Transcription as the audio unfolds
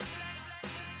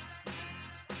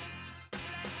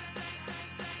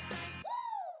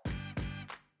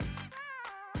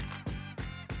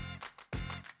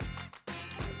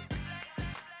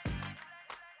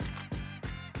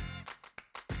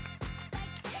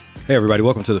Hey, everybody.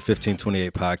 Welcome to the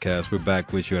 1528 podcast. We're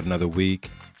back with you at another week.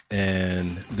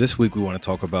 And this week, we want to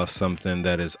talk about something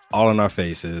that is all in our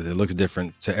faces. It looks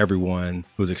different to everyone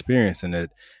who's experiencing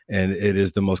it. And it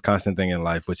is the most constant thing in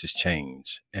life, which is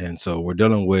change. And so we're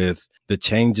dealing with the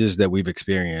changes that we've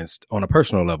experienced on a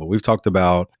personal level. We've talked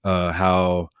about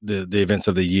how the events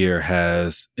of the year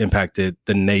has impacted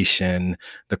the nation,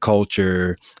 the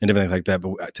culture, and different things like that.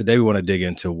 But today, we want to dig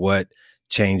into what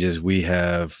changes we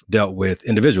have dealt with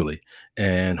individually,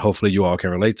 and hopefully you all can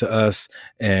relate to us,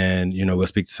 and we'll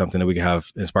speak to something that we can have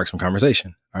and spark some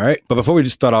conversation. All right, but before we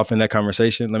just start off in that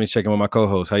conversation, let me check in with my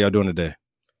co-host. How y'all doing today?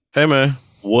 Hey man,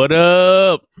 what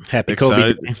up? Happy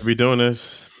excited Kobe to be doing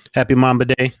this. Happy Mamba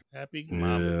Day. Happy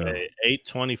Mamba Day.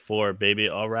 8/24, baby.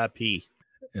 R.I.P.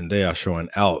 And they are showing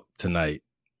out tonight.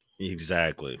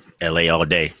 Exactly. LA all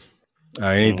day.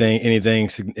 Anything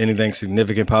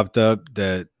significant popped up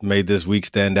that made this week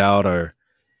stand out, or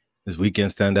this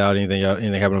weekend stand out? Anything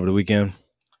happened over the weekend?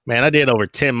 Man, I did over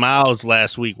 10 miles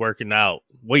last week working out.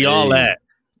 Where y'all at?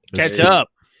 Catch up.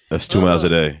 That's 2 miles a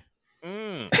day.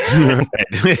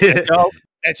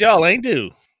 That's y'all ain't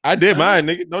do. I did mine,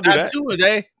 nigga. Don't do that. 2 a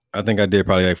day. I think I did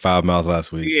probably like 5 miles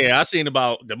last week. Yeah, I seen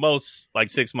about the most like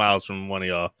 6 miles from one of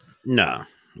y'all. No.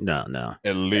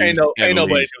 At least. Ain't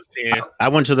nobody doing 10. I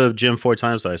went to the gym 4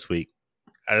 times last week.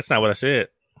 That's not what I said.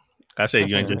 I said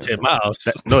you ain't doing 10 miles.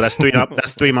 That's 3.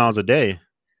 That's 3 miles a day.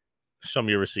 Show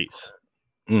me your receipts.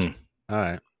 All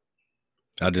right.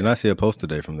 I did not see a post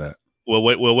today from that. We'll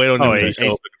wait on them.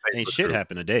 Ain't shit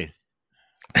happened today.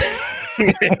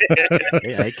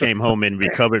 Yeah, I came home and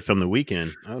recovered from the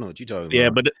weekend. I don't know what you're talking about. Yeah,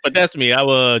 but that's me.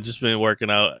 I just been working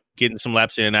out, getting some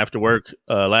laps in after work.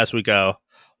 Last week I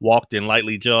walked and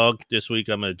lightly jogged. This week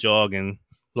I'm gonna jog and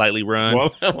lightly run.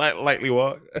 Lightly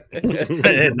walk. Nah,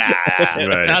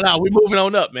 Right. no, we're moving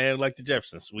on up, man. Like the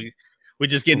Jeffersons, we're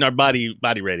just getting our body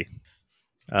ready.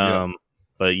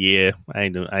 But yeah, I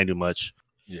ain't do much.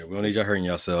 Yeah, we don't need y'all hurting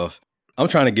yourself. I'm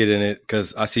trying to get in it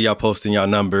because I see y'all posting y'all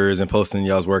numbers and posting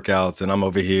y'all's workouts, and I'm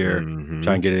over here trying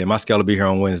to get it in. My scale will be here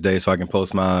on Wednesday, so I can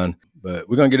post mine. But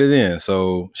we're gonna get it in.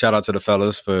 So shout out to the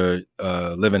fellas for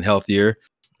living healthier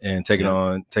and taking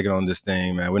on this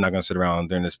thing, man. We're not gonna sit around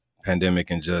during this pandemic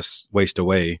and just waste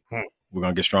away. We're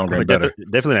gonna get stronger and better.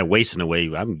 Definitely not wasting away.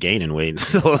 I'm gaining weight.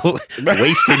 So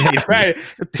wasting Right.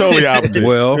 Totally opposite.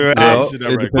 Well, Opposite,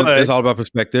 it right. depends. It's all about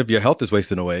perspective. Your health is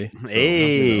wasting away. So,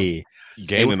 Hey.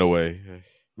 Gaining away.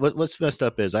 What's messed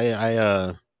up is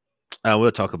I'm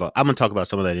gonna talk about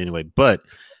some of that anyway, but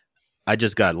I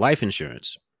just got life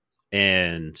insurance,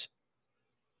 and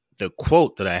the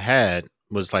quote that I had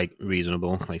was like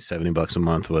reasonable, like $70 a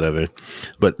month or whatever.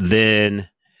 But then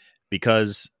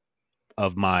because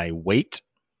of my weight,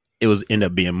 it was end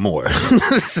up being more.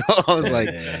 So I was like,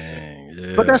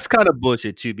 yeah. But that's kind of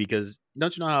bullshit too, because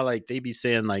don't you know how like they be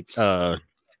saying like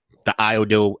the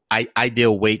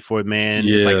ideal weight for a man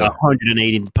is like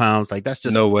 180 pounds. Like that's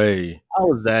just no way. How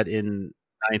was that in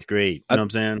 9th grade? You know what I'm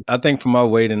saying? I think for my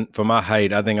weight and for my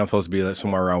height, I think I'm supposed to be like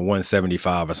somewhere around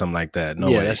 175 or something like that. No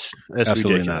way. That's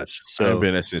Absolutely ridiculous. I've So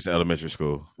been there since elementary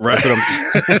school. Right.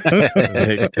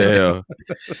 Damn.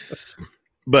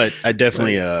 but I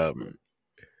definitely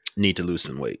need to lose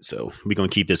some weight. So we're gonna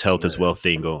keep this health as well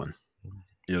thing going.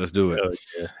 Yeah, let's do it.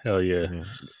 Hell yeah.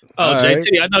 Oh, All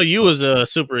JT, right. I know you was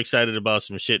super excited about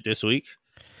some shit this week.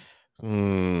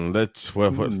 That's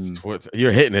what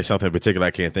you're hitting at something in particular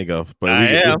I can't think of. But I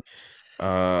am.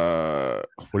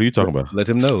 What are you talking about? Let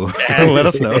him know. Let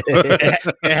us know.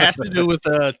 It has to do with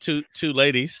two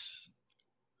ladies,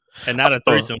 and not a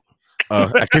threesome.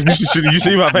 Because you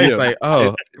see my face like,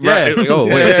 oh, Right. yeah, Oh,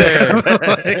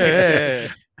 wait. yeah.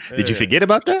 Did you forget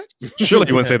about that? Surely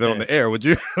you wouldn't say that on the air, would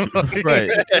you? Right,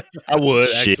 I would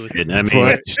Shit. actually. I mean,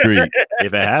 front street,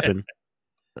 if it happened.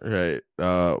 right.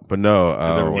 But no,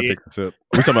 Does everyone take a sip?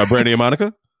 we talking about Brandy and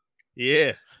Monica?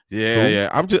 Yeah. Yeah.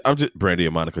 I'm just Brandy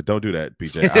and Monica. Don't do that,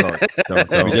 BJ. I don't.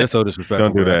 BJ, that's so disrespectful.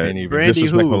 Don't do bro. I that. can't even. Brandy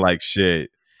Disrespectful who? like shit.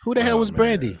 Who the hell was man.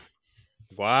 Brandy?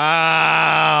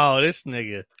 Wow, this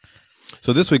nigga.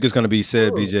 So this week is going to be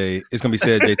said BJ. It's going to be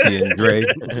said JT and Dre.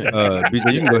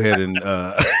 BJ, you can go ahead and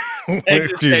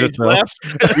Exit choose stage yourself.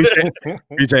 left.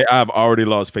 BJ, I've already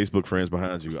lost Facebook friends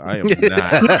behind you. I am not.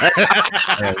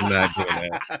 I am not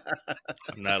doing that.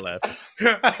 I'm not laughing.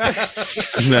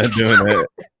 I'm not doing that.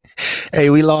 Hey,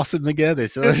 we lost him together,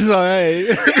 so it's all right.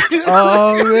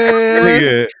 Oh man.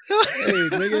 Nigga, Hey,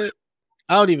 nigga.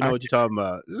 I don't even know what you're talking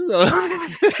about.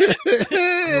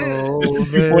 Oh,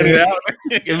 point it out.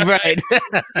 Right.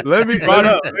 Let me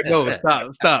no,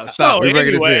 stop. So, We're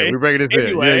bringing anyway, this in. We're bringing this in.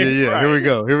 anyway, Yeah. right.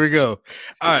 Here we go.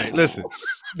 All right, listen.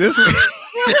 This week,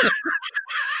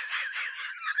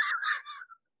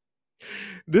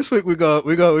 This week we're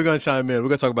gonna chime in. We're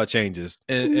gonna talk about changes,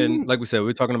 and like we said,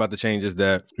 we're talking about the changes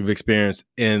that we've experienced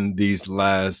in these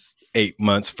last 8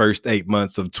 months, first 8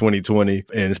 months of 2020,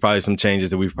 and it's probably some changes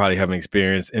that we probably haven't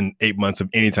experienced in 8 months of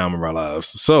any time of our lives.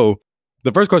 So,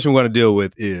 the first question we want to deal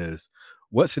with is,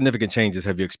 what significant changes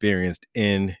have you experienced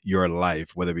in your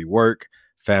life, whether it be work,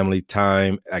 family,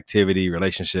 time, activity,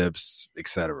 relationships,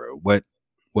 etc.? What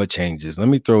changes? Let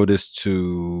me throw this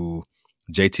to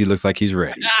JT. Looks like he's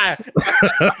ready. I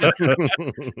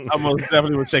most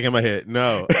definitely was shaking my head.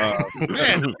 No.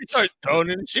 Man, we start throwing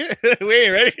in the shit. We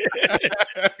ain't ready.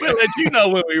 We'll let you know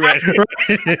when we're ready.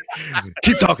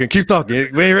 Keep talking.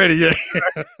 We ain't ready yet.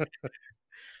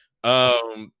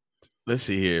 Let's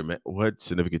see here, man. What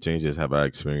significant changes have I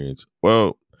experienced?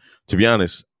 Well, to be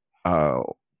honest,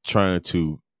 trying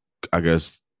to, I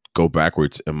guess, go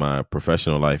backwards in my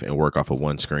professional life and work off of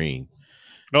one screen.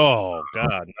 Oh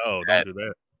God, no! Don't do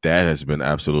that. That has been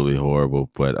absolutely horrible.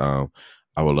 But I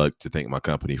would like to thank my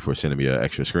company for sending me an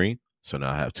extra screen. So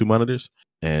now I have 2 monitors,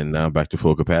 and now I'm back to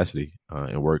full capacity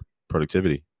and work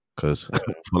productivity. Because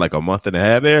for like a month and a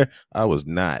half there, I was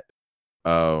not.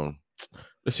 Let's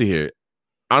see here.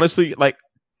 Honestly, like,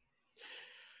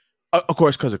 of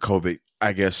course, because of COVID,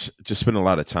 I guess just spending a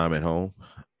lot of time at home,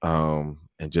 and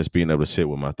just being able to sit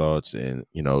with my thoughts, and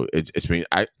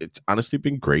it's honestly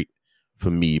been great for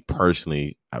me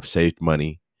personally. I've saved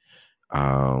money.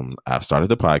 I've started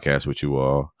the podcast with you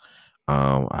all.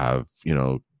 I've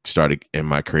started in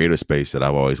my creative space that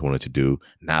I've always wanted to do.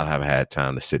 Now I've had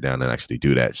time to sit down and actually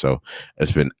do that. So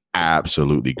it's been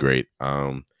absolutely great.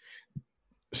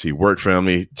 See, work,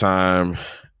 family, time,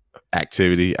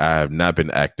 activity. I have not been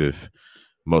active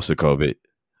most of COVID,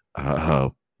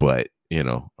 but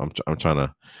I'm trying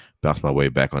to bounce my way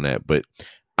back on that. But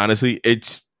honestly,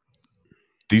 it's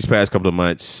these past couple of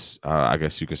months. I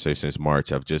guess you could say since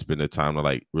March, I've just been the time to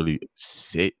like really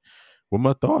sit with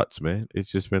my thoughts, man.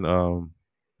 It's just been, I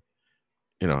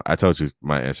told you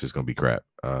my answer is gonna be crap.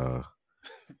 For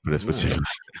this particular,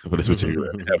 That's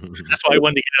why I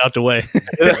wanted to get it out the way.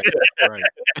 Right.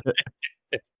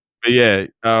 But yeah,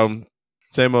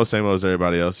 same old as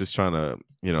everybody else. Just trying to,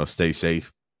 stay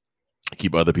safe,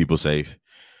 keep other people safe,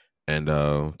 and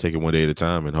take it one day at a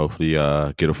time, and hopefully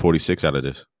get a 46 out of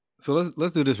this. So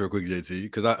let's do this real quick, JT,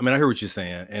 because I hear what you're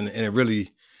saying, and it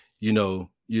really,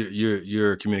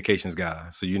 you're a communications guy,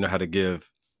 so you know how to give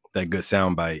that good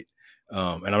soundbite.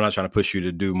 And I'm not trying to push you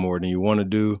to do more than you want to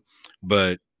do,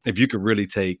 but if you could really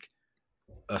take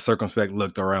a circumspect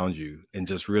look around you and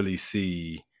just really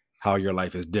see how your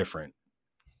life is different,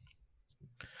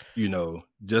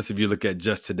 just if you look at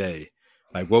just today,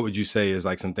 like what would you say is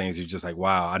like some things you're just like,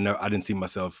 wow, I didn't see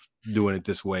myself doing it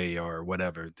this way or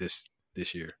whatever this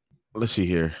year. Let's see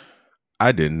here.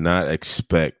 I did not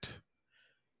expect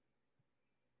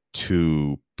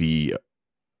to be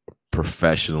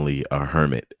professionally a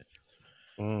hermit.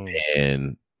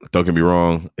 And don't get me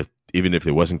wrong, even if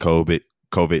it wasn't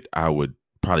COVID, I would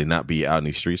probably not be out in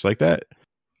these streets like that,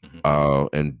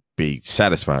 and be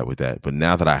satisfied with that. But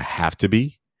now that I have to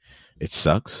be, it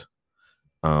sucks.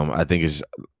 I think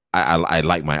I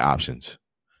like my options.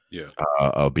 Yeah.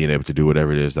 Of being able to do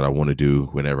whatever it is that I want to do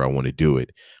whenever I want to do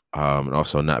it. And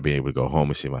also not being able to go home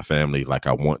and see my family like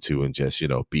I want to, and just,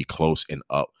 be close and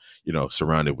up,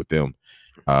 surrounded with them.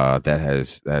 That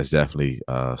has definitely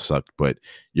sucked. But,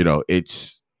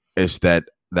 it's that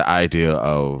the idea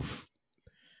of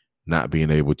not being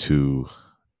able to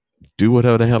do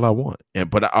whatever the hell I want.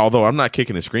 But although I'm not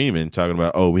kicking and screaming, talking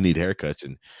about, oh, we need haircuts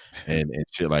and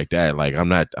shit like that. Like I'm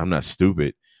not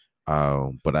stupid.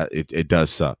 But it does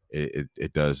suck.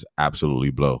 It does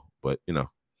absolutely blow. But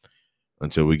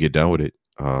until we get done with it,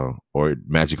 or it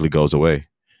magically goes away,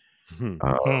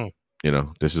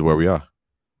 this is where we are.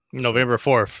 November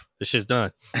 4th, this shit's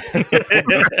done.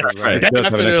 Right. Day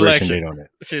after the election, on it.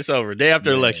 shit's over. Day after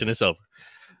the election, it's over.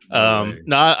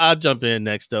 No, I'll jump in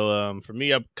next though. For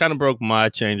me, I kind of broke my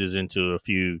changes into a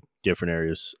few different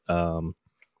areas. The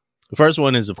first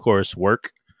one is, of course,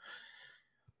 work.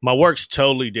 My work's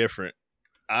totally different.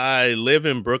 I live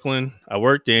in Brooklyn. I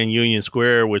worked in Union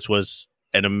Square, which was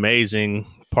an amazing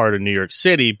part of New York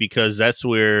City because that's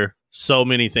where so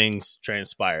many things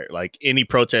transpire. Like any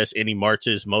protests, any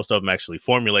marches, most of them actually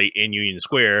formulate in Union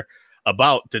Square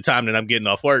about the time that I'm getting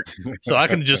off work. So I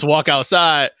can just walk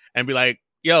outside and be like,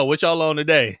 yo, what y'all on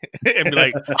today? And be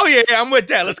like, oh yeah, I'm with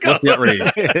that. Let's go. Yeah.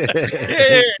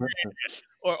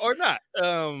 Or not.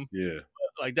 Yeah.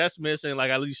 Like that's missing.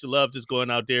 Like I used to love just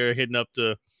going out there, hitting up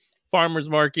the farmer's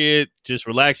market, just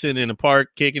relaxing in the park,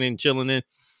 kicking and chilling in.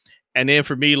 And then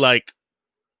for me, like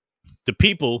the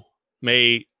people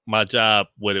made my job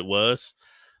what it was.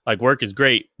 Like work is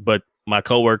great, but my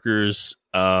coworkers,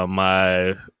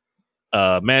 my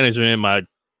management, my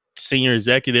senior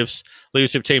executives,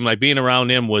 leadership team, like being around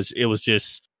them was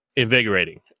just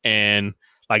invigorating. And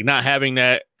like not having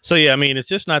that. So yeah, I mean, it's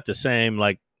just not the same.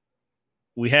 Like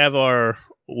we have our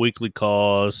weekly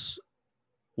calls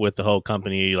with the whole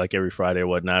company, like every Friday or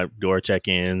whatnot, do our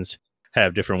check-ins,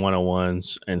 have different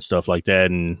one-on-ones and stuff like that.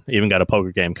 And even got a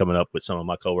poker game coming up with some of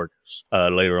my coworkers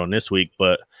later on this week.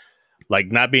 But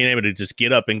like not being able to just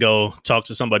get up and go talk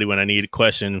to somebody when I need a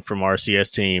question from our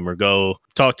CS team, or go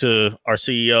talk to our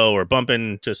CEO, or bump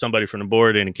into somebody from the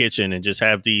board in the kitchen and just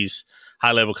have these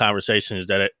high-level conversations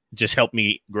that just help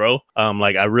me grow.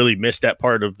 Like I really miss that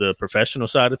part of the professional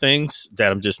side of things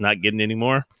that I'm just not getting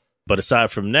anymore. But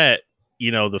aside from that,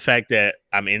 you know, the fact that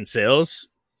I'm in sales,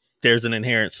 there's an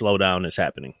inherent slowdown that's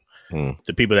happening.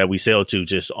 The people that we sell to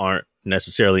just aren't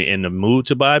necessarily in the mood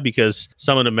to buy, because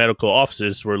some of the medical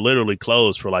offices were literally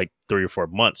closed for like 3 or 4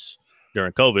 months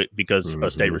during COVID because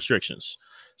of state restrictions.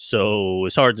 So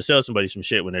it's hard to sell somebody some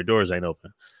shit when their doors ain't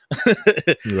open.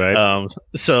 Right.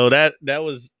 So that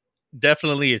was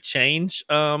definitely a change.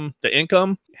 The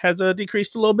income has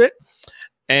decreased a little bit,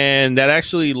 and that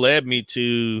actually led me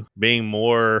to being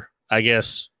more, I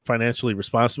guess, financially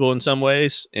responsible in some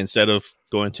ways, instead of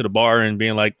going to the bar and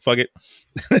being like, fuck it.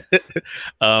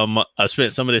 I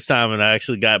spent some of this time and I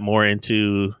actually got more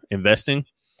into investing.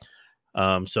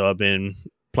 So I've been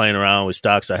playing around with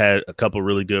stocks. I had a couple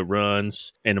really good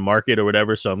runs in the market or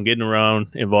whatever. So I'm getting around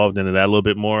involved into that a little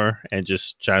bit more and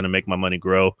just trying to make my money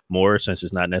grow more, since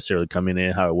it's not necessarily coming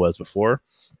in how it was before.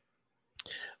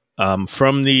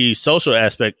 From the social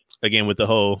aspect, again, with the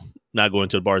whole not going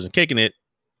to the bars and kicking it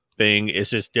thing,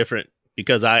 it's just different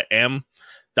because I am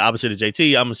the opposite of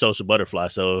JT. I'm a social butterfly.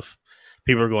 So if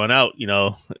people are going out, you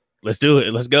know, let's do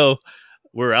it. Let's go.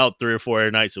 We're out 3 or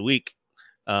 4 nights a week.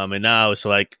 And now it's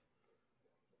like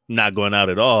not going out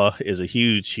at all is a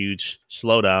huge, huge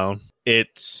slowdown.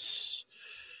 It's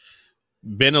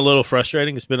been a little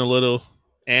frustrating. It's been a little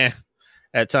at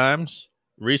times.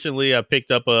 Recently, I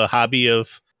picked up a hobby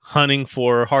of hunting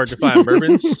for hard to find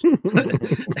bourbons.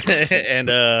 And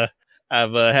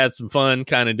I've had some fun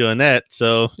kind of doing that.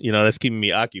 So, you know, that's keeping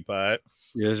me occupied.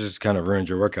 Yeah, it's just kind of ruined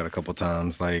your workout a couple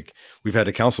times. Like we've had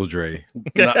to counsel Dre.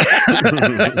 Like you're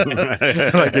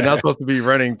not supposed to be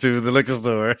running to the liquor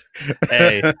store.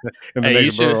 Hey, in the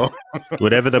next borough.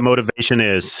 Whatever the motivation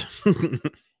is.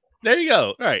 There you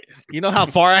go. All right. You know how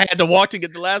far I had to walk to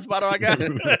get the last bottle I got?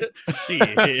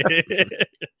 Shit.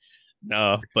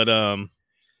 No, but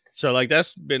so like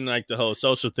that's been like the whole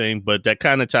social thing, but that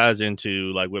kind of ties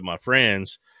into like with my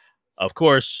friends. Of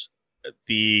course,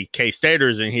 the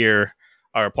K-Staters in here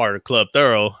are a part of Club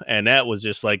Thorough, and that was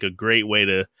just like a great way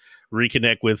to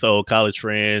reconnect with old college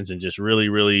friends and just really,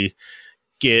 really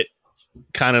get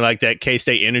kind of like that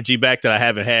K-State energy back that I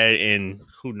haven't had in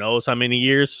who knows how many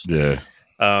years. Yeah.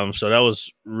 So that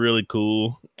was really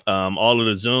cool. All of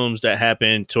the Zooms that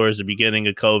happened towards the beginning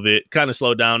of COVID kind of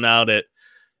slowed down now that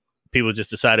people just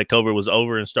decided COVID was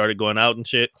over and started going out and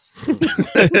shit. But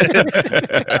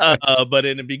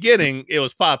in the beginning, it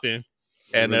was popping,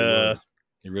 and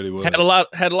it really was. had a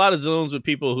lot of Zooms with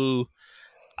people who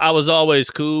I was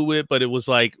always cool with, but it was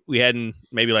like we hadn't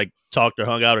maybe like talked or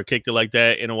hung out or kicked it like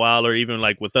that in a while, or even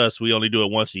like with us, we only do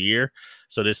it once a year,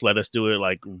 so this let us do it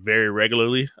like very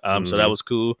regularly. So that was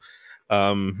cool.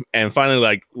 And finally,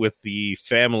 like with the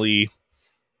family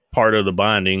part of the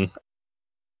bonding.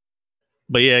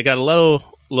 But yeah, I got a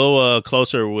little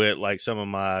closer with like some of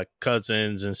my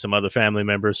cousins and some other family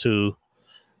members who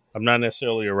I'm not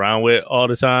necessarily around with all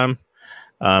the time.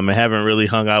 I haven't really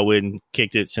hung out with and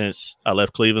kicked it since I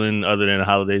left Cleveland, other than the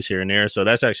holidays here and there. So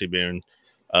that's actually been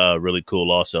really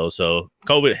cool also. So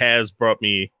COVID has brought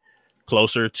me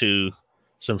closer to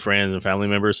some friends and family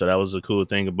members. So that was a cool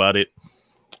thing about it.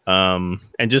 And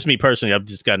just me personally, I've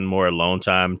just gotten more alone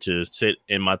time to sit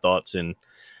in my thoughts. And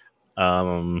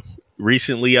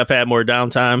recently I've had more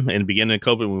downtime. In the beginning of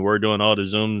COVID, we were doing all the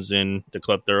Zooms and the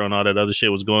Club Thorough and all that other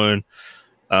shit was going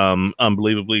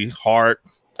unbelievably hard.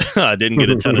 I didn't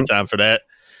get a ton of time for that,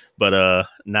 but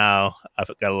now I've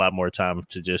got a lot more time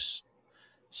to just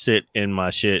sit in my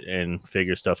shit and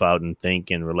figure stuff out and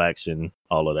think and relax and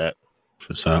all of that.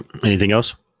 What's up? Anything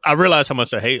else? I realize how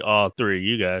much I hate all 3 of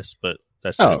you guys, but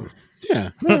that's yeah.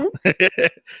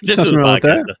 Just do the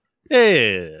podcast.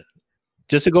 Yeah.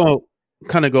 Just to go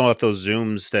off those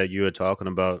Zooms that you were talking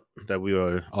about that we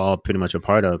were all pretty much a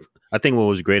part of. I think what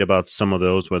was great about some of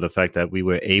those were the fact that we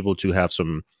were able to have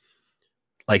some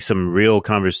real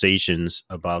conversations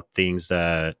about things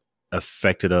that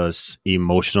affected us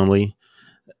emotionally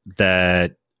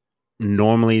that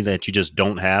normally that you just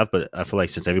don't have, but I feel like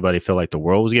since everybody felt like the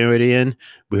world was getting ready to end,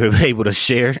 we were able to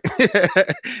share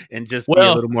and just be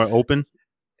a little more open.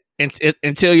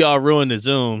 Until y'all ruin the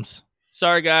Zooms.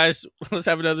 Sorry, guys. Let's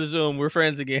have another Zoom. We're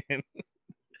friends again.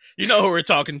 You know who we're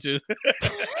talking to.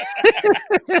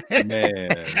 Man,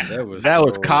 that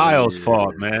was Kyle's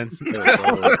fault, man.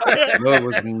 No, it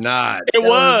was not. It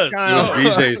was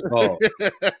BJ's fault.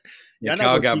 Yeah,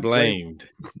 Kyle got blamed.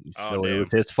 So it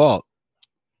was his fault.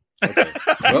 Okay.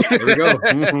 Well, there we go.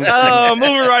 Moving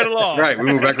right along. Right, we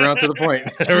move back around to the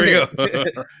point. There we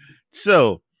go.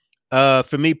 So,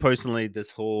 for me personally, this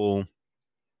whole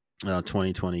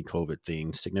 2020 COVID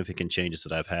thing, significant changes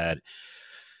that I've had.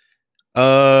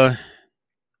 I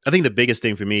think the biggest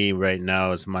thing for me right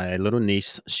now is my little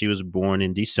niece. She was born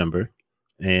in December,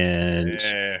 and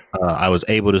I was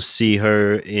able to see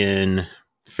her in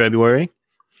February.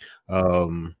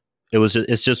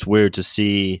 It's just weird to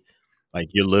see like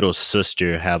your little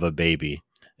sister have a baby,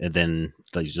 and then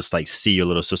just like see your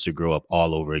little sister grow up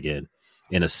all over again.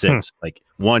 In a sense, like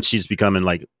once she's becoming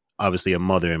like obviously a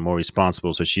mother and more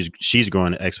responsible, so she's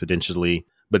growing exponentially.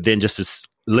 But then just to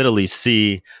literally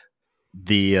see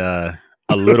the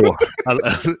a little,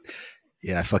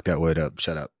 yeah, I fucked that word up.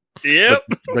 Shut up. Yep.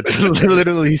 But to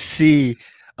literally see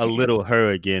a little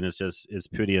her again is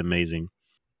pretty amazing.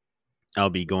 I'll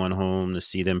be going home to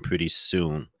see them pretty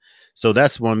soon. So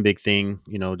that's one big thing,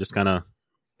 just kind of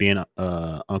being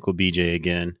Uncle BJ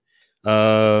again.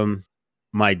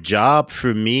 My job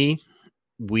for me,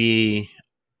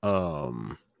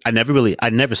 I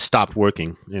never stopped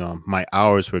working. My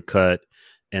hours were cut,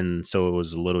 and so it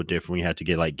was a little different. We had to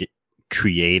get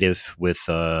creative with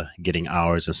getting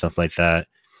hours and stuff like that.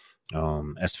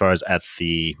 As far as at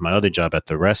my other job at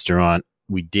the restaurant,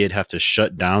 we did have to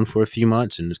shut down for a few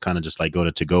months and just kind of just like go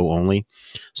to go only.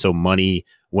 So money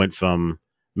went from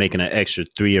making an extra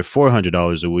 $300 or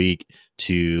 $400 a week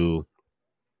to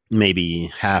maybe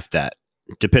half that,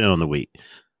 depending on the week.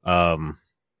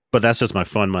 But that's just my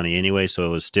fun money anyway. So it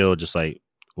was still just like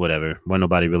whatever. Wasn't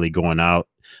nobody really going out,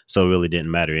 so it really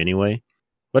didn't matter anyway.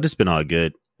 But it's been all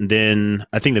good. And then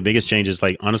I think the biggest change is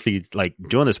like honestly, like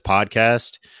doing this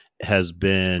podcast has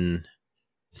been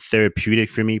therapeutic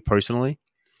for me personally.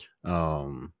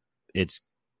 It's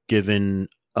given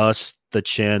us the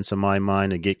chance in my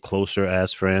mind to get closer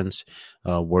as friends,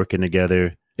 working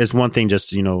together. It's one thing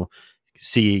just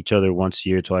see each other once a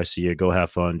year, twice a year, go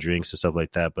have fun, drinks and stuff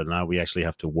like that. But now we actually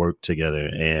have to work together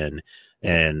and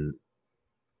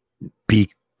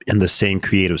be in the same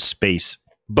creative space.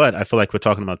 But I feel like we're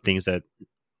talking about things that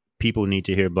people need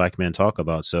to hear Black men talk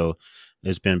about. So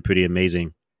it's been pretty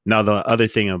amazing. Now, the other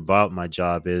thing about my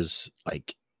job is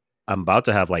like, I'm about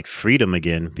to have like freedom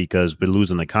again because we're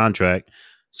losing the contract.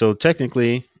 So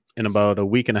technically in about a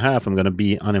week and a half, I'm going to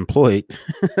be unemployed.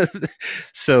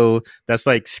 So that's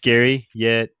like scary,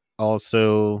 yet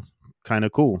also kind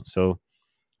of cool. So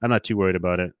I'm not too worried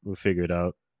about it. We'll figure it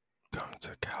out. Come to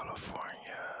California.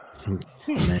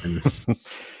 Man.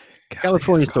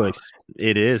 California's so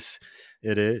it is.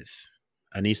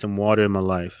 I need some water in my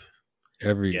life.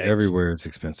 Everywhere it's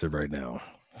expensive right now.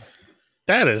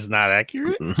 That is not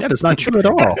accurate. That is not true at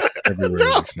all. Everywhere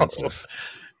is expensive.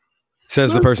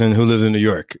 Says the person who lives in New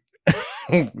York.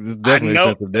 It's definitely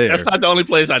expensive there. That's not the only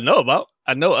place I know about.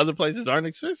 I know other places aren't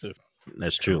expensive.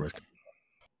 That's true.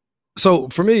 So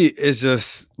for me, it's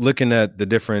just looking at the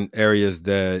different areas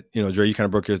that, Dre, you kind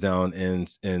of broke yours down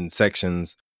in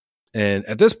sections. And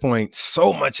at this point,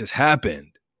 so much has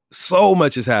happened.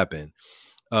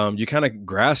 You're kind of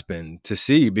grasping to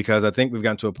see, because I think we've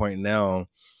gotten to a point now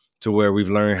to where we've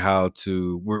learned how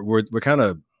to, we're kind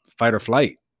of fight or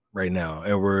flight right now,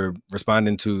 and we're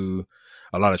responding to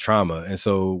a lot of trauma. And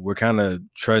so we're kind of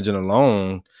trudging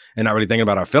along and not really thinking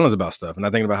about our feelings about stuff, and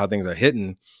not thinking about how things are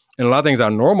hitting. And a lot of things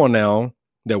are normal now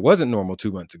that wasn't normal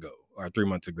 2 months ago or 3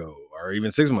 months ago or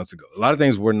even 6 months ago. A lot of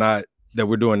things that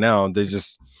we're doing now, they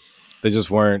just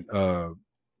weren't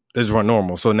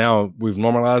normal. So now we've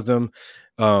normalized them.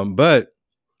 But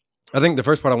I think the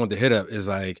first part I want to hit up is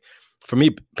like, for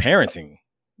me, parenting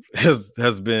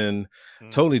has been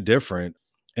totally different.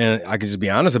 And I can just be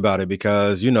honest about it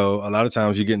because, a lot of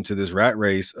times you get into this rat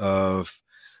race of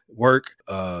work,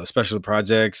 special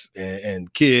projects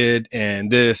and kid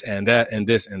and this and that and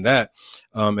this and that.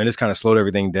 And it's kind of slowed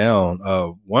everything down.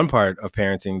 One part of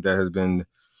parenting that has been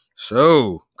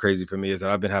so crazy for me is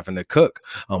that I've been having to cook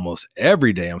almost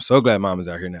every day. I'm so glad Mom is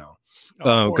out here now.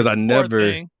 Because I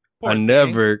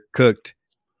never cooked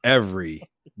every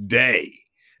day,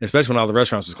 especially when all the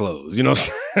restaurants was closed.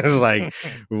 It's like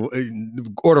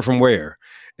order from where.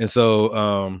 And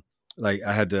so like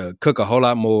I had to cook a whole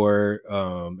lot more,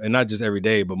 and not just every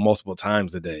day, but multiple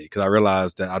times a day, because I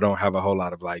realized that I don't have a whole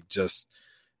lot of like just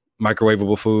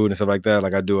microwavable food and stuff like that.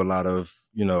 Like I do a lot of,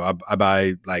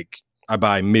 I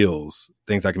buy meals,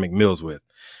 things I can make meals with.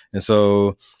 And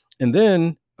so, and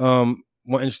then one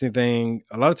interesting thing,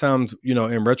 a lot of times,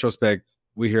 in retrospect,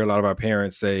 we hear a lot of our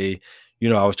parents say,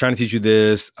 I was trying to teach you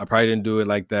this. I probably didn't do it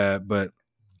like that, but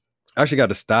I actually got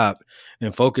to stop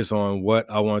and focus on what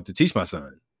I wanted to teach my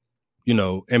son,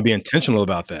 and be intentional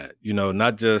about that,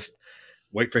 not just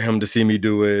wait for him to see me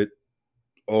do it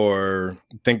or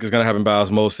think it's going to happen by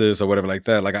osmosis or whatever like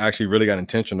that. Like I actually really got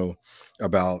intentional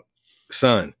about,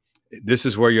 son, this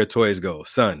is where your toys go.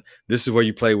 Son, this is where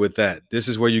you play with that. This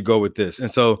is where you go with this.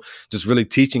 And so just really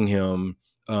teaching him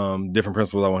different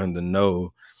principles I want him to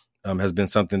know has been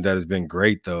something that has been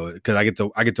great, though, because I get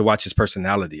to watch his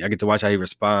personality. I get to watch how he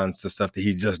responds to stuff that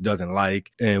he just doesn't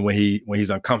like, and when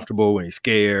he's uncomfortable, when he's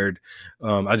scared,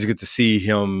 I just get to see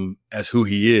him as who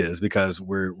he is because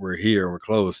we're here, we're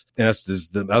close, and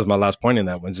that was my last point in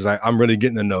that one. Just like I'm really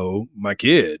getting to know my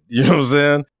kid. You know what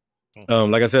I'm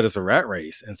saying? Like I said, it's a rat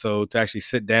race, and so to actually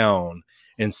sit down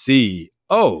and see,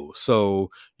 oh, so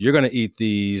you're gonna eat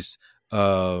these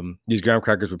graham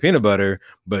crackers with peanut butter,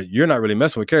 but you're not really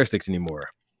messing with carrot sticks anymore.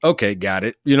 Okay, got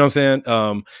it. You know what I'm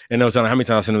saying? And I was telling how many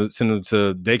times I send him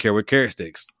to daycare with carrot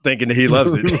sticks, thinking that he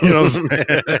loves it. You know what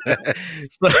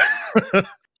I'm saying?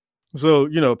 So,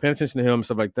 paying attention to him and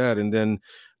stuff like that. And then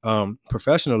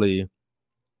professionally,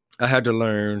 I had to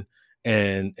learn,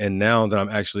 and now that I'm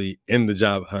actually in the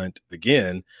job hunt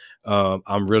again,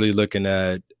 I'm really looking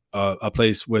at a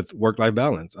place with work-life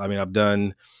balance. I mean, I've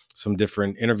done some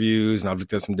different interviews and I've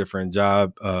looked at some different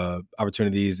job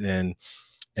opportunities, and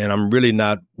I'm really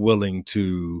not willing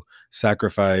to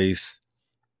sacrifice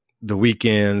the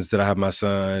weekends that I have my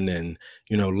son, and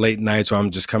late nights where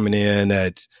I'm just coming in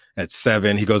at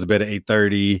 7, he goes to bed at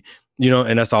 8:30,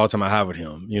 and that's all the time I have with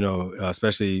him,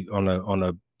 especially on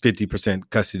a 50%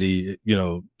 custody,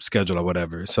 schedule or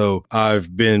whatever. So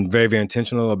I've been very, very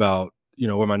intentional about,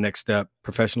 where my next step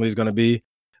professionally is going to be.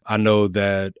 I know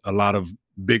that a lot of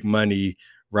big money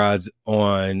rides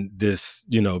on this,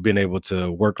 being able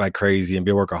to work like crazy and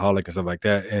be a workaholic and stuff like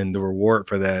that. And the reward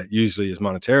for that usually is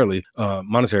monetary.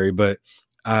 But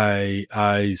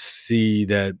I see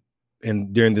that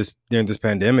during this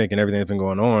pandemic and everything that's been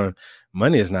going on,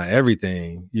 money is not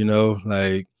everything,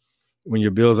 like when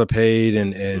your bills are paid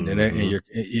and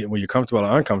when you're comfortable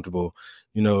or uncomfortable,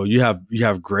 you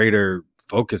have greater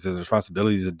focus as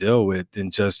responsibilities to deal with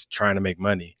than just trying to make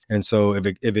money. And so if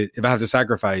I have to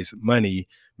sacrifice money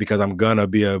because I'm gonna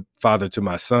be a father to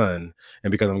my son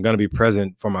and because I'm gonna be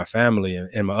present for my family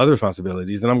and my other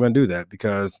responsibilities, then I'm gonna do that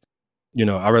because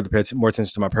I'd rather pay more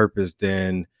attention to my purpose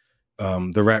than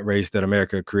the rat race that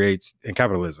America creates in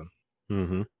capitalism.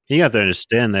 Mm-hmm. You have to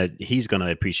understand that he's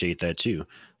gonna appreciate that too.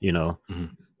 Mm-hmm.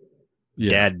 Yeah.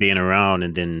 Dad being around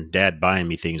and then dad buying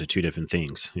me things are two different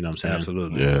things. You know what I'm saying?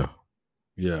 Absolutely. Yeah.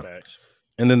 Yeah. Thanks.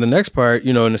 And then the next part,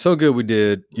 and it's so good we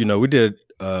did this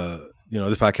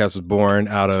podcast was born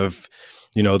out of,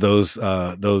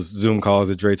 those Zoom calls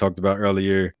that Dre talked about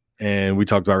earlier. And we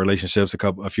talked about relationships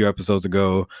a few episodes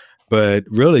ago. But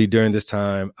really during this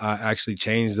time, I actually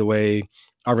changed the way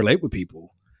I relate with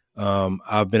people.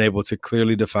 I've been able to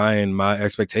clearly define my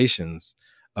expectations,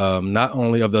 not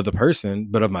only of the other person,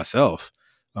 but of myself.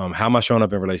 How am I showing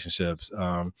up in relationships?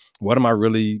 What am I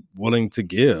really willing to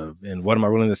give? And what am I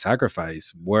willing to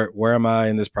sacrifice? Where am I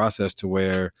in this process to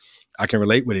where I can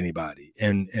relate with anybody?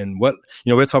 And what,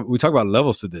 we talk about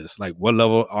levels to this, like what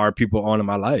level are people on in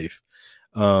my life?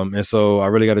 And so I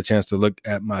really got a chance to look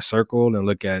at my circle and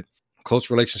look at close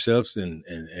relationships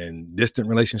and distant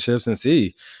relationships and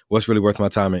see what's really worth my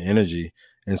time and energy.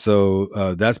 And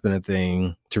so that's been a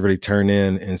thing to really turn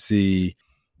in and see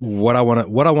what I want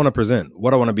to present,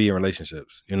 what I want to be in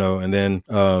relationships, and then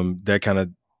that kind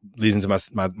of leads into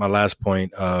my last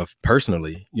point of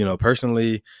personally,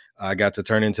 I got to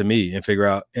turn into me and figure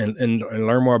out and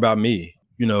learn more about me.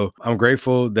 I'm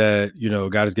grateful that,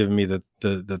 God has given me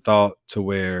the thought to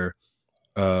where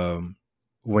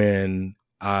when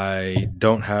I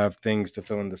don't have things to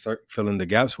fill in the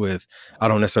gaps with, I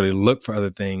don't necessarily look for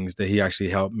other things, that he actually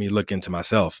helped me look into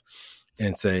myself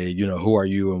and say, who are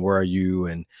you and where are you?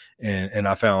 And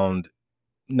I found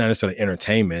not necessarily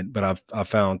entertainment, but I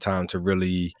found time to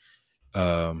really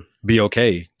be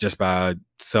okay just by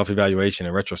self-evaluation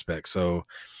and retrospect. So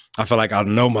I feel like I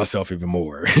know myself even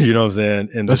more, you know what I'm saying?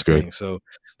 And that's good. Thing. So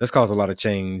that's caused a lot of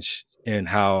change in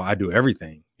how I do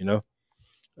everything,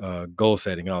 goal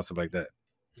setting and all stuff like that.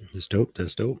 That's dope.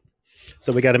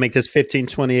 So we got to make this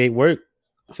 1528 work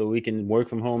so we can work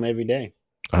from home every day.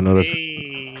 I know that.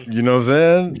 You know what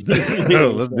I'm saying?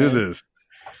 Let's do this.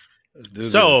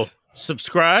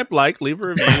 Subscribe, like, leave a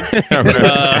review.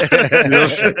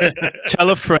 Tell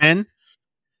a friend.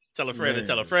 Tell a friend and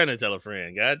tell a friend and tell a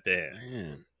friend. God damn.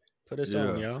 Man, put us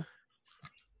on, y'all.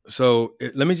 So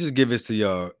let me just give this to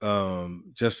y'all,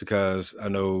 just because I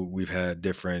know we've had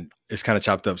different. It's kind of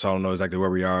chopped up, so I don't know exactly where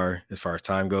we are as far as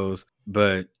time goes.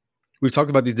 But we've talked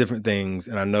about these different things,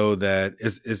 and I know that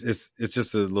it's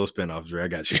just a little spinoff, Dre. I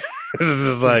got you. This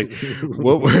is like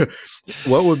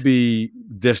what would be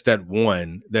just that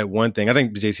one thing? I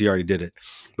think JT already did it,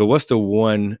 but what's the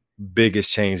one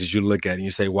biggest change that you look at and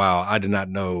you say, "Wow, I did not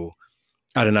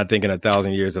think in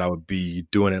 1,000 years that I would be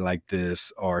doing it like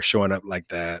this, or showing up like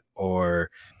that, or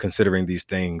considering these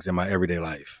things in my everyday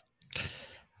life."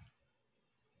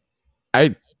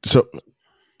 So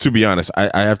to be honest,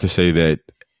 I have to say that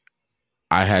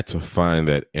I had to find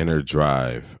that inner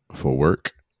drive for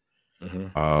work.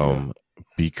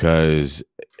 Because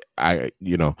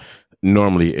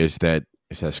normally it's that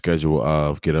schedule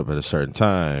of get up at a certain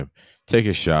time, take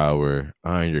a shower,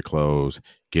 iron your clothes,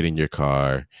 get in your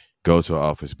car, go to an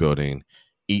office building,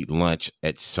 eat lunch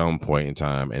at some point in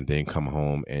time, and then come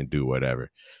home and do whatever.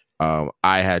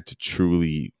 I had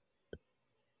to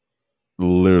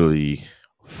literally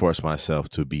force myself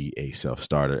to be a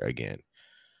self-starter again.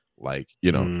 Like,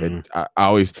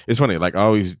 it's funny. Like, I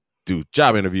always do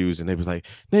job interviews and they was like,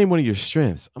 name one of your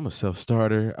strengths. I'm a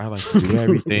self-starter. I like to do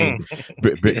everything,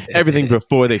 everything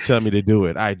before they tell me to do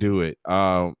it. I do it.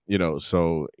 So,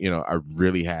 I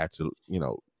really had to,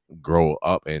 grow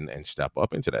up and step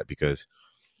up into that, because,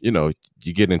 you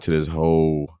get into this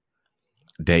whole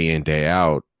day in, day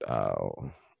out,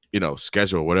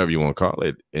 schedule, whatever you want to call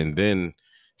it. And then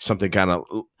something kind of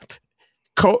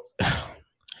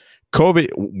COVID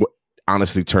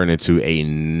honestly turned into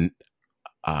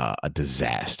a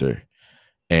disaster.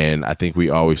 And I think we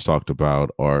always talked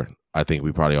about, or I think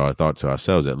we probably all thought to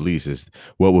ourselves at least, is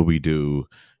what would we do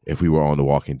if we were on The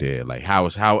Walking Dead? Like, how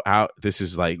this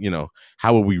is like,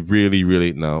 how would we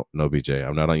really no, BJ,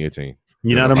 I'm not on your team.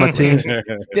 You're not on my team?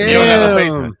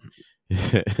 Damn.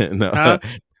 No. Huh?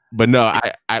 But no,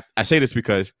 I say this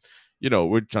because,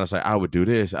 we're trying to say, I would do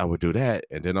this, I would do that.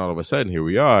 And then all of a sudden, here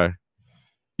we are.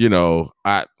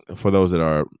 For those that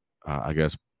are, I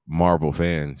guess, Marvel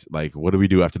fans, like, what do we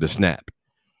do after the snap?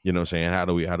 You know what I'm saying? How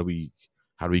do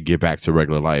we get back to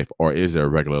regular life, or is there a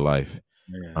regular life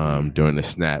during the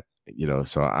snap?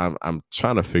 So I'm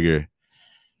trying to figure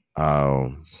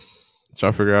out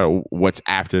what's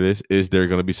after this. Is there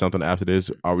going to be something after this?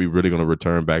 Are we really going to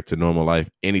return back to normal life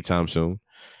anytime soon?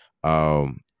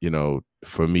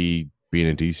 For me, being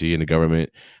in DC and the government,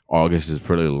 August is a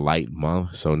pretty light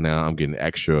month, so now I'm getting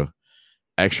extra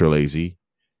lazy.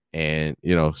 And,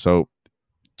 so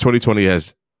 2020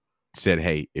 has said,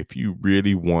 hey, if you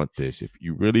really want this, if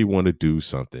you really want to do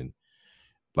something,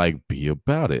 like, be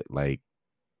about it. Like,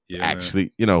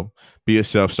 actually, be a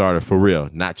self-starter for real,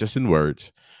 not just in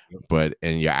words, but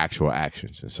in your actual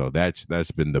actions. And so that's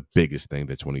been the biggest thing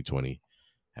that 2020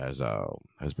 has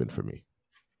been for me.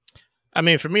 I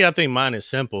mean, for me, I think mine is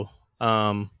simple.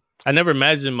 I never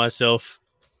imagined myself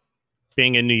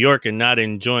being in New York and not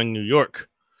enjoying New York.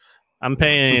 I'm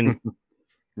paying,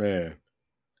 man.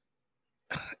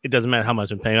 It doesn't matter how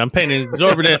much I'm paying. I'm paying an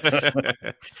exorbitant.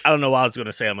 I don't know why I was going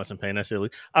to say how much I'm paying. That's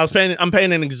silly. I'm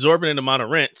paying an exorbitant amount of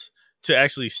rent to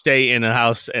actually stay in a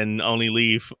house and only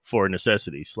leave for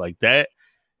necessities. Like, that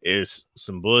is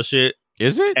some bullshit.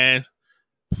 Is it? And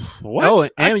what? Oh,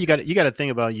 and you got to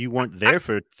think about, you weren't there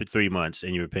for 3 months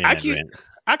and you were paying that rent.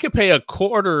 I could pay a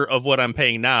quarter of what I'm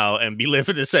paying now and be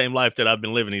living the same life that I've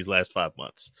been living these last 5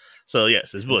 months. So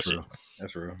yes, it's bullshit.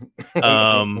 That's real.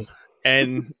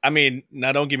 And I mean,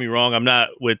 now don't get me wrong. I'm not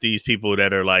with these people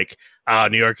that are like,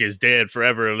 New York is dead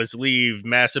forever. Let's leave,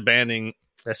 mass abandoning.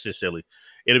 That's just silly.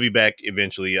 It'll be back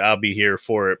eventually. I'll be here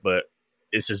for it, but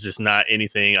this is just not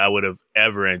anything I would have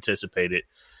ever anticipated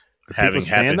having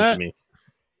happened to me.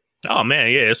 Oh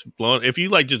man, yeah, it's blown. If you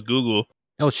like, just Google.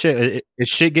 Oh shit! Is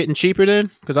shit getting cheaper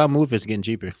then? Because I'll move if it's getting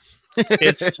cheaper.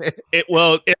 It's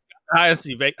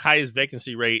highest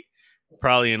vacancy rate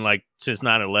probably in since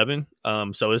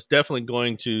 9/11. So it's definitely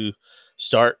going to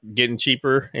start getting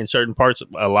cheaper in certain parts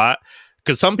a lot,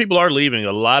 because some people are leaving.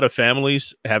 A lot of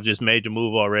families have just made the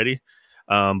move already,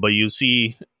 but you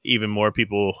see even more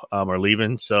people are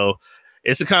leaving. So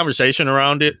it's a conversation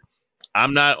around it.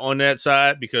 I'm not on that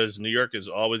side, because New York is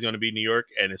always going to be New York,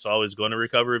 and it's always going to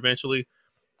recover eventually.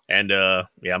 And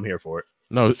yeah, I'm here for it.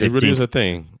 No, it really is a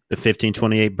thing. The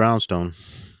 1528 brownstone.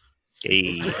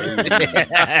 Hey.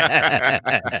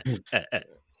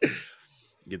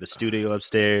 Get the studio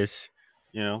upstairs,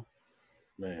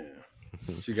 Man,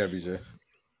 you got BJ.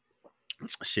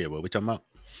 Shit, what we talking about?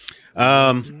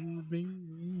 I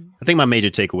think my major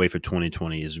takeaway for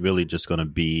 2020 is really just going to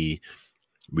be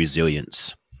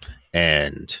resilience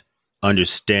and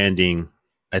understanding.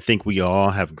 I think we all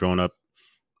have grown up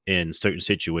in certain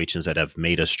situations that have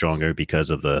made us stronger because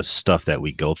of the stuff that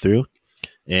we go through.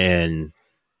 And,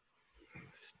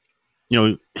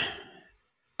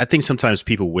 I think sometimes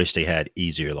people wish they had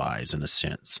easier lives in a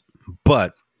sense,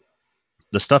 but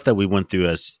the stuff that we went through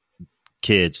as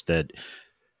kids that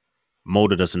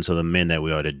molded us into the men that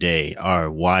we are today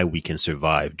are why we can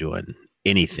survive doing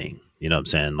anything. You know what I'm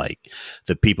saying? Like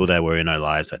the people that were in our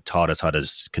lives that taught us how to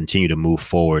continue to move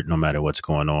forward no matter what's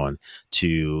going on,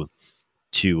 to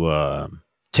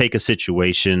take a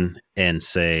situation and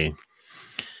say,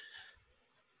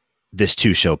 this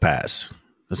too shall pass.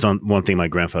 That's one thing my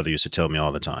grandfather used to tell me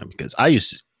all the time, because I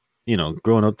used to,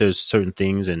 growing up, there's certain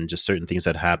things and just certain things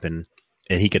that happen,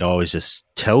 and he could always just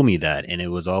tell me that. And it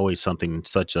was always something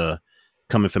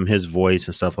coming from his voice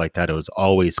and stuff like that. It was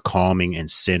always calming and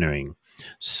centering.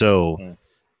 So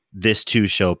this too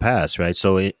shall pass, right?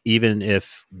 So even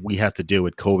if we have to deal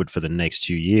with COVID for the next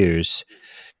 2 years,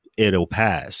 it'll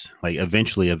pass. Like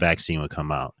eventually a vaccine will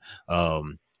come out.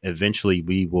 Eventually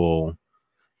we will,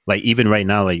 like even right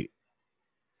now, like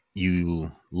you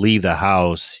leave the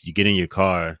house, you get in your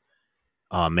car,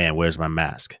 oh man, where's my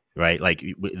mask? Right? Like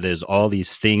there's all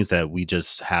these things that we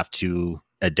just have to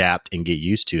adapt and get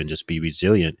used to and just be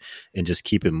resilient and just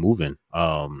keep it moving.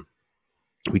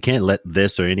 We can't let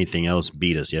this or anything else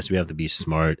beat us. Yes, we have to be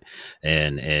smart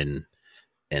and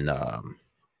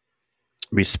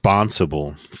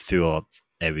responsible throughout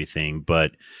everything.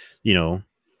 But,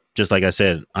 just like I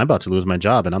said, I'm about to lose my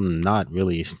job and I'm not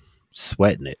really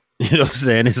sweating it. You know what I'm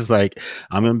saying? It's just like,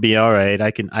 I'm going to be all right. I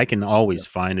can always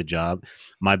find a job.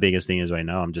 My biggest thing is right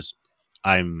now,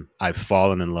 I've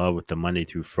fallen in love with the Monday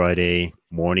through Friday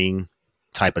morning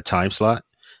type of time slot,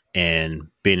 and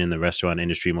being in the restaurant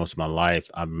industry most of my life,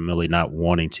 I'm really not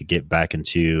wanting to get back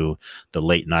into the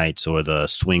late nights or the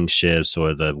swing shifts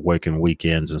or the working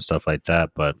weekends and stuff like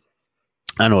that. But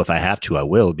I know if I have to, I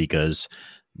will, because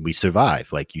we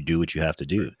survive. Like you do what you have to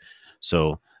do.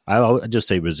 So I just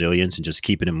say resilience and just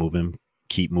keeping it moving,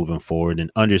 keep moving forward,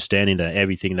 and understanding that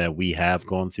everything that we have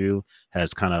gone through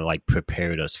has kind of like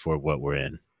prepared us for what we're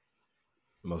in.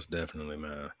 Most definitely,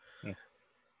 man. Yeah.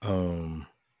 I'm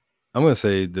gonna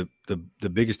say the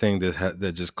biggest thing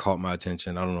that just caught my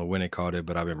attention, I don't know when it caught it,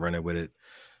 but I've been running with it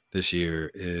this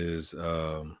year, is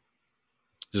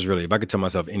just really, if I could tell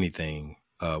myself anything,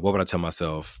 what would I tell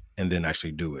myself, and then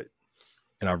actually do it?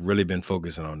 And I've really been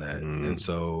focusing on that. And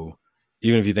so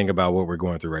even if you think about what we're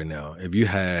going through right now, if you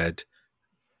had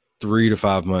 3 to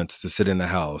 5 months to sit in the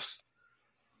house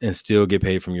and still get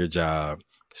paid from your job,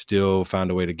 still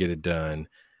find a way to get it done,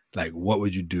 like what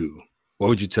would you do? What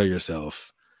would you tell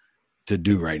yourself to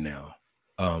do right now?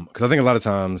 Because I think a lot of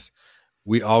times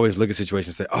we always look at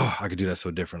situations and say, oh, I could do that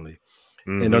so differently.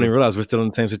 And don't even realize we're still in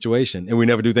the same situation and we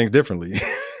never do things differently.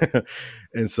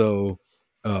 And so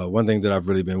one thing that I've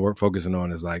really been focusing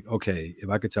on is like, okay, if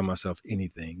I could tell myself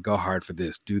anything, go hard for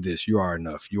this, do this, you are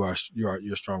enough, you're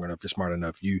strong enough, you're smart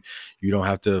enough, you don't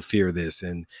have to fear this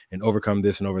and overcome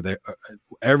this and over there.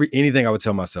 Anything I would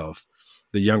tell myself,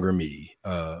 the younger me,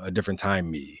 a different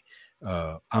time me,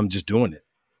 I'm just doing it.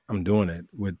 I'm doing it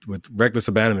with reckless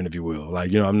abandonment, if you will.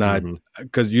 Like, I'm not,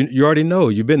 because you already know,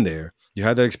 you've been there, you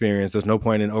had that experience. There's no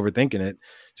point in overthinking it.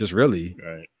 Just really,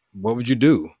 right. What would you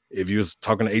do if you was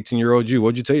talking to 18-year-old you? What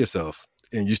would you tell yourself?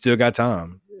 And you still got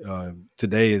time.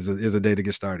 Today is a day to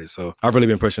get started. So I've really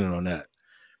been pushing it on that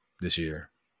this year.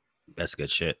 That's good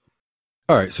shit.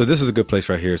 All right, so this is a good place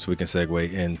right here so we can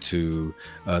segue into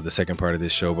the second part of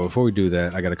this show. But before we do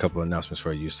that, I got a couple of announcements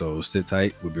for you. So sit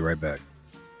tight. We'll be right back.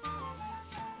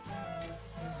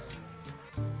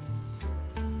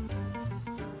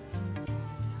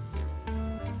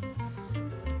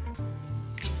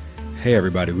 Hey,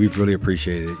 everybody. We've really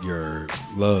appreciated your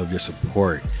love, your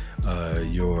support,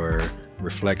 your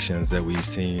reflections that we've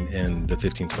seen in the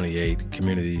 1528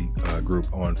 community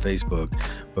group on Facebook.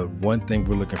 But one thing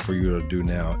we're looking for you to do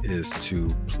now is to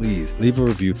please leave a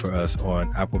review for us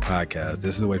on Apple Podcasts.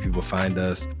 This is the way people find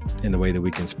us and the way that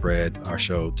we can spread our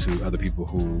show to other people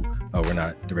who we're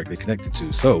not directly connected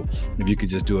to. So if you could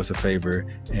just do us a favor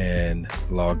and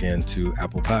log into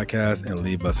Apple Podcasts and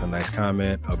leave us a nice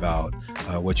comment about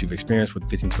what you've experienced with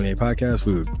the 1528 podcast,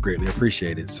 we would greatly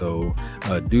appreciate it. So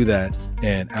do that.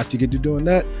 And after you get to doing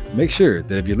that, make sure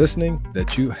that if you're listening,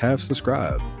 that you have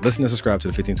subscribed. Listen and subscribe to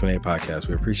the 1528 podcast.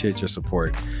 We appreciate your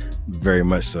support very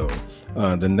much so.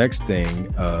 The next thing,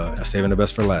 saving the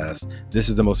best for last, this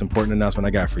is the most important announcement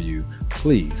I got for you.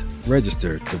 Please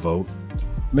register to vote.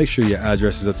 Make sure your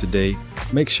address is up to date.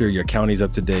 Make sure your county's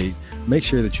up to date. Make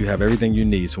sure that you have everything you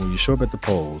need, so when you show up at the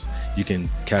polls, you can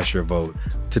cast your vote.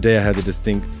 Today, I had the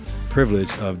distinct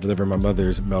privilege of delivering my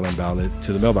mother's mail-in ballot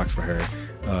to the mailbox for her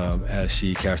as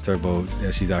she cast her vote,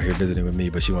 as she's out here visiting with me,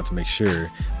 but she wants to make sure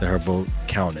that her vote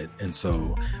counted. And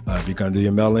so if you're going to do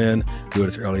your mail-in, do it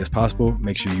as early as possible.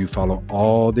 Make sure you follow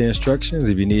all the instructions.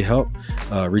 If you need help,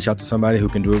 reach out to somebody who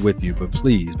can do it with you. But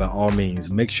please, by all means,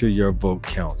 make sure your vote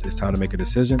counts. It's time to make a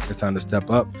decision. It's time to step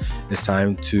up. It's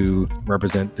time to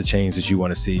represent the change that you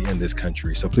want to see in this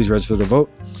country. So please register to vote.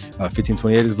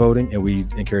 1528 is voting, and we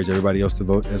encourage everybody else to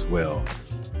vote as well.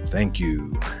 Thank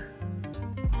you.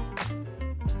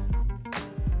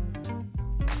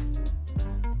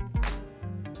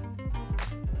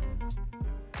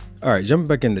 All right, jumping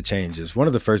back into changes. One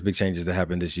of the first big changes that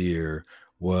happened this year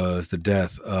was the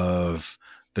death of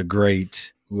the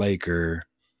great Laker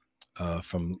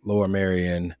from Lower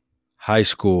Merion High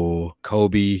School,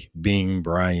 Kobe Bean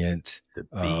Bryant,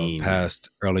 passed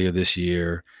earlier this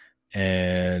year.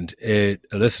 And it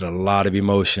elicited a lot of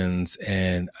emotions.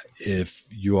 And if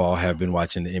you all have been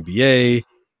watching the NBA,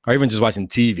 or even just watching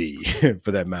TV for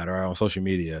that matter, or on social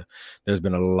media, there's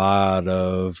been a lot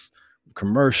of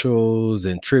commercials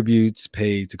and tributes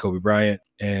paid to Kobe Bryant.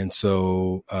 And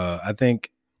so I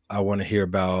think I want to hear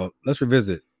about, let's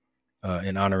revisit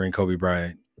in honoring Kobe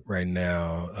Bryant right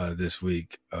now this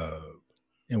week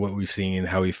and what we've seen,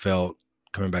 how he felt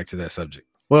coming back to that subject.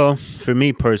 Well, for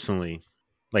me personally,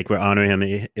 like we're honoring him.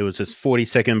 It was his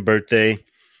 42nd birthday.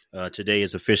 Today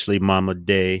is officially Mama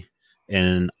Day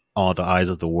in all the eyes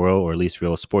of the world, or at least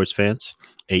real sports fans,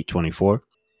 8/24.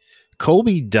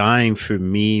 Kobe dying for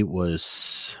me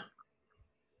was,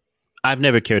 I've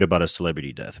never cared about a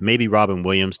celebrity death. Maybe Robin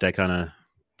Williams, that kind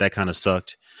of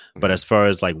sucked. But as far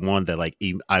as like one that like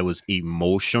I was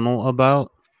emotional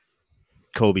about,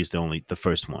 Kobe's the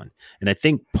first one. And I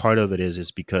think part of it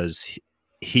is because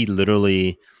he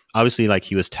literally, obviously like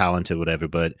he was talented, whatever,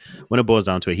 but when it boils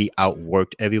down to it, he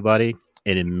outworked everybody,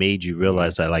 and it made you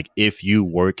realize that like if you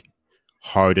work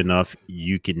hard enough,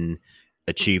 you can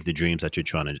achieve the dreams that you're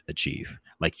trying to achieve.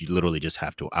 Like you literally just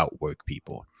have to outwork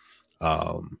people.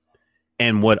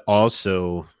 And what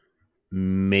also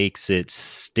makes it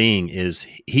sting is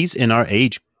he's in our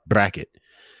age bracket,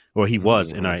 or he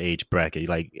was in our age bracket.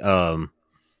 Like, I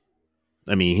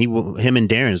mean, him and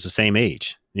Darren is the same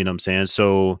age, you know what I'm saying?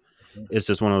 So it's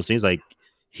just one of those things, like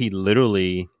he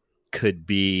literally could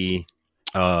be,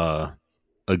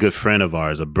 a good friend of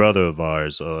ours, a brother of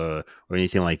ours, or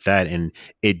anything like that. And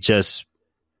it just,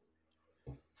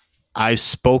 I've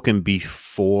spoken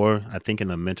before, I think in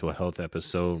the mental health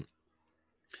episode,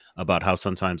 about how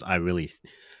sometimes I really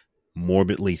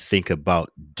morbidly think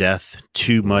about death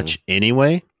too much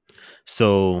anyway.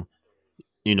 So,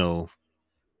 you know,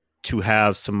 to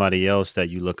have somebody else that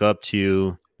you look up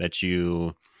to, that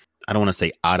you, I don't want to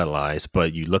say idolize,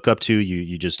 but you look up to,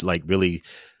 you just like really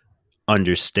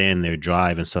understand their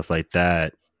drive and stuff like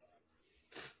that,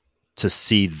 to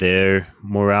see their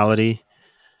mortality,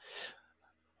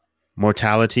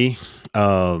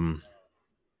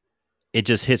 it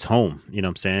just hits home, you know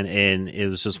what I'm saying? And it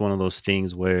was just one of those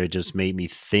things where it just made me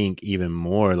think even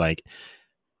more like,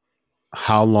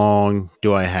 how long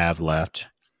do I have left?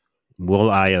 Will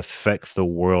I affect the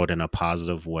world in a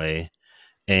positive way?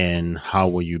 And how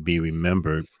will you be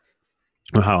remembered?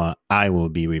 Or how I will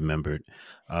be remembered?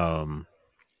 And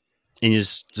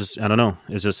just I don't know.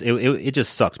 It's just it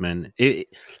just sucked, man.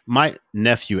 My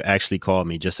nephew actually called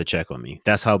me just to check on me.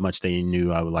 That's how much they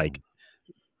knew I would like.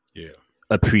 Yeah.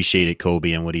 Appreciated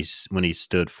Kobe and when he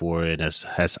stood for it, as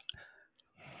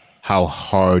how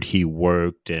hard he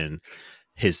worked and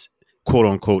his quote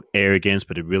unquote arrogance,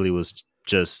 but it really was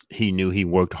just he knew he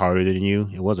worked harder than you.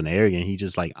 It wasn't arrogant. He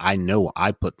just like, I know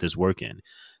I put this work in,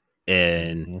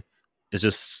 and it's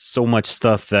just so much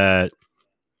stuff that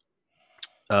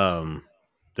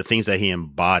the things that he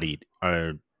embodied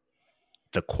are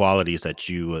the qualities that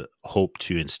you hope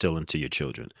to instill into your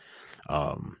children.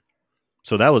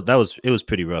 So it was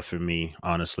pretty rough for me,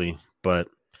 honestly, but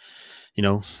you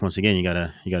know, once again, you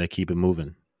gotta keep it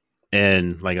moving.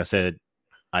 And like I said,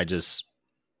 I just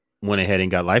went ahead and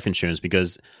got life insurance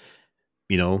because,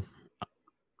 you know,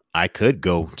 I could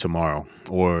go tomorrow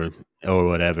or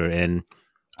whatever, and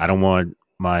I don't want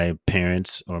my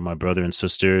parents or my brother and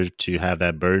sister to have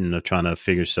that burden of trying to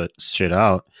figure shit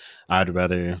out. I'd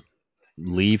rather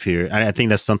leave here. I think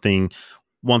that's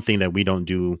one thing that we don't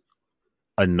do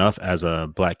enough as a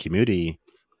Black community.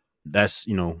 That's,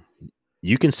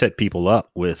 you can set people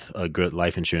up with a good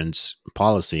life insurance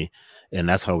policy, and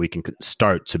that's how we can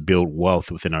start to build wealth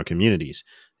within our communities.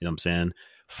 You know what I'm saying?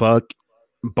 Fuck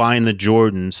buying the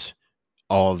Jordans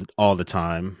all the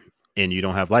time, and you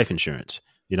don't have life insurance.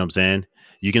 You know what I'm saying?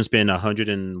 You can spend $100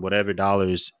 and whatever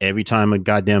every time a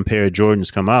goddamn pair of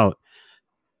Jordans come out,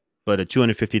 but a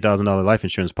 $250,000 life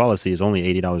insurance policy is only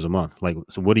 $80 a month. Like,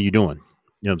 so what are you doing?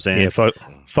 You know what I'm saying? Yeah, fuck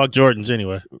Jordans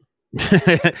anyway.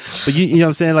 But you know what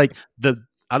I'm saying? Like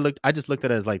I just looked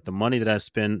at it as like the money that I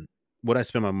spend, what I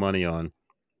spend my money on.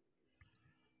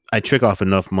 I trick off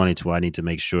enough money to where I need to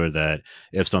make sure that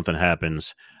if something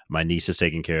happens, my niece is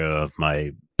taken care of,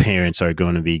 my parents are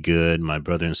going to be good, my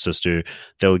brother and sister,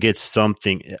 they'll get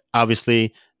something.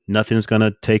 Obviously, nothing's going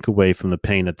to take away from the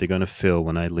pain that they're going to feel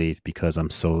when I leave, because I'm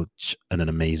such an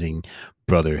amazing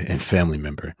brother and family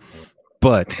member.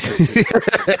 But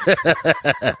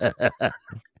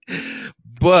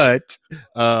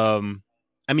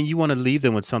I mean, you want to leave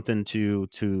them with something to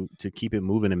keep it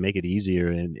moving and make it easier,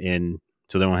 and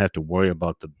so they don't have to worry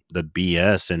about the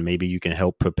BS, and maybe you can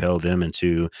help propel them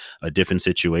into a different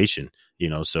situation,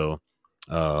 So,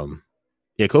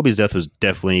 yeah, Kobe's death was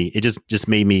definitely, it just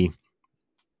made me,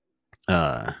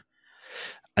 I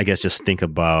guess, just think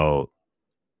about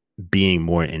being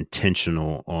more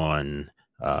intentional on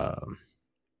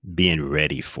being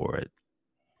ready for it,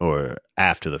 or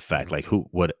after the fact, like who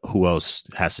else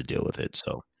has to deal with it.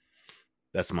 So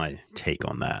that's my take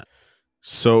on that.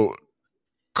 So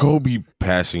Kobe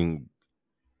passing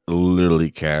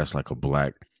literally cast like a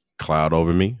black cloud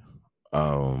over me.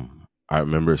 I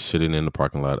remember sitting in the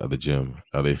parking lot of the gym,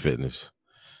 LA Fitness,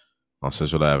 on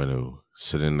Central Avenue,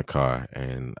 sitting in the car,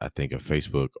 and I think a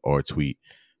Facebook or a tweet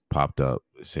popped up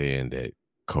saying that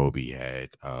Kobe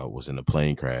was in a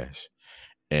plane crash.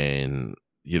 And,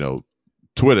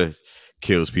 Twitter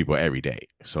kills people every day.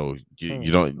 So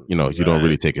you don't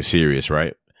really take it serious,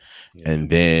 right? Yeah. And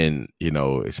then,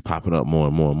 it's popping up more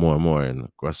and more and more and more. And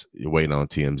of course, you're waiting on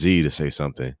TMZ to say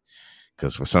something,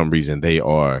 because for some reason they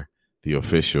are the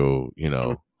official,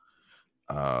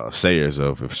 sayers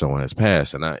of if someone has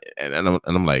passed. And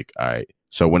I'm like, all right.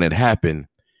 So when it happened,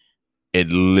 it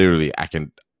literally, I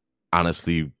can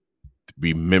honestly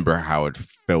remember how it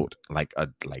felt, like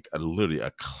literally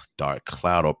a dark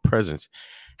cloud of presence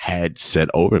had set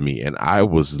over me, and I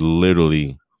was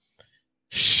literally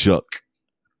shook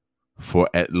for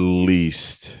at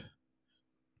least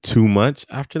 2 months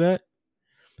after that.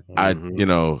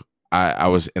 Mm-hmm. I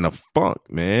was in a funk,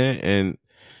 man, and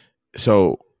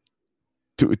so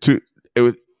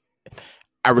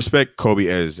I respect Kobe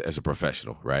as a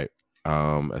professional, right?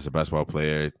 As a basketball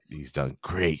player, he's done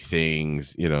great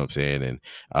things, you know what I'm saying? And,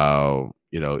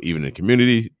 even in the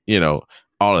community,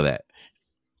 all of that.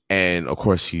 And of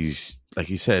course, he's, like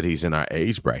you said, he's in our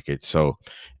age bracket. So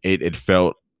it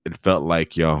felt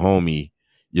like your homie,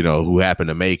 who happened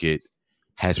to make it,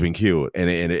 has been killed. And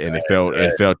it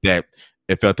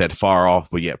felt that far off,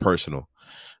 but yet personal.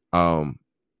 And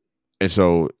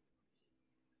so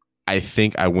I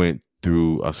think I went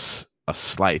through a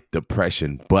slight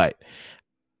depression, but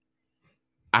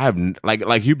I have,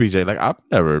 like you, BJ, like I've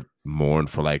never mourned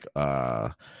for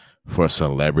for a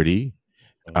celebrity.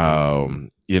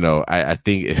 I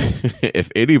think if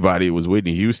anybody was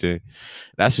Whitney Houston,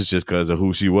 that's just because of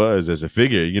who she was as a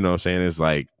figure. You know what I'm saying? It's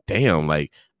like, damn,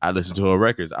 like I listened to her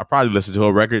records. I probably listened to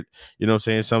her record,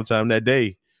 sometime that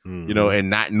day, and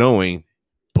not knowing,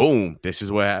 boom, this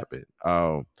is what happened.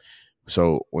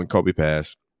 So when Kobe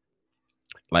passed,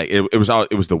 like it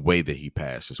was the way that he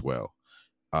passed as well.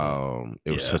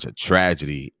 It was such a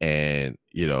tragedy, and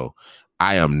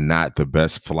I am not the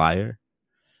best flyer,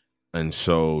 and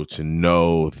so to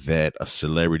know that a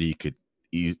celebrity could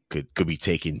be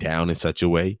taken down in such a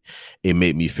way, it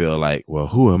made me feel like, well,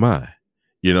 who am I?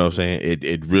 You know what I'm saying?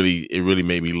 It really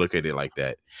made me look at it like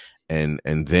that, and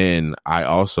then I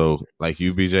also, like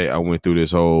you, BJ, I went through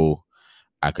this whole,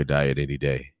 I could die at any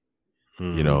day.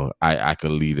 I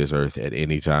could leave this earth at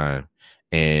any time.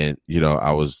 And,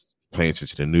 I was paying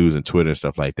attention to the news and Twitter and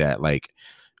stuff like that. Like,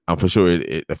 I'm for sure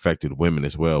it affected women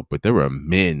as well, but there were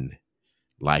men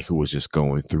who was just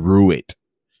going through it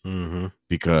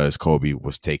because Kobe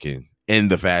was taken in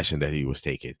the fashion that he was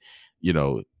taken.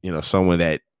 Someone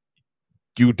that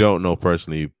you don't know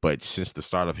personally, but since the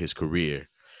start of his career,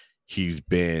 he's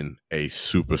been a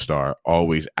superstar,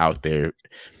 always out there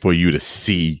for you to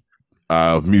see,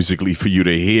 musically, for you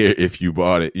to hear if you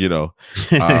bought it, you know.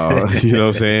 You know what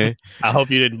I'm saying? I hope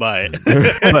you didn't buy it.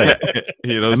 But,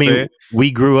 you know what I I'm mean, saying?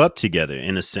 we grew up together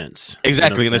in a sense.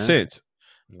 Exactly, You know in a sense.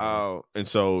 Yeah. And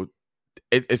so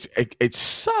it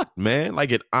sucked, man.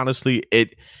 Like, it honestly,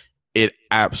 it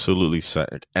absolutely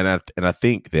sucked. And I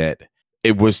think that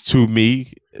it was, to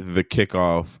me, the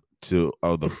kickoff to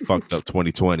the fucked up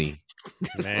 2020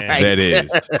 Man. that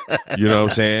is. You know what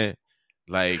I'm saying?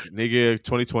 Like, nigga,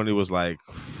 2020 was like,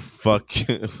 fuck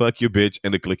your bitch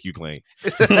and the click you claim.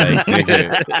 Like,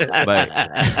 nigga,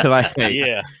 like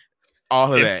Yeah.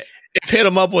 all of that. If Hit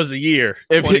 'Em Up was a year,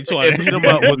 If 2020. Hit 'Em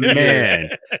Up was a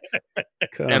year.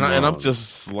 Man. And I'm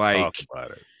just like, Talk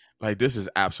about it. like, this is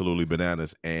absolutely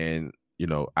bananas. And, you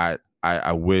know, I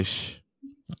wish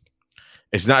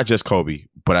it's not just Kobe,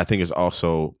 but I think it's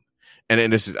also,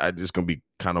 and this is just gonna be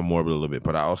kind of morbid a little bit,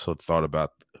 but I also thought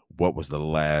about what was the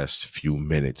last few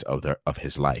minutes of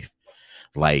his life.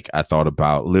 Like, I thought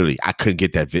about, literally, I couldn't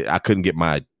get I couldn't get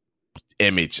my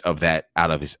image of that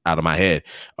out of my head,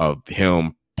 of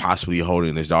him possibly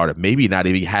holding his daughter, maybe not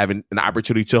even having an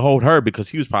opportunity to hold her because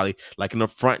he was probably like in the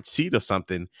front seat or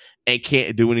something and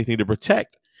can't do anything to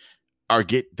protect or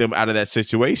get them out of that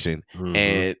situation. Mhm.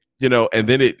 And, you know, and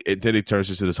then it turns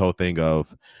into this whole thing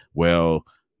of, well,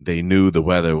 they knew the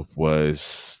weather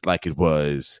was like it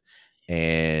was,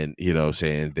 and, you know,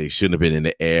 saying they shouldn't have been in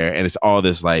the air. And it's all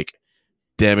this like,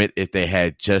 damn it, if they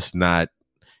had just not,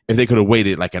 if they could have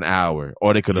waited like an hour,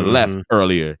 or they could have left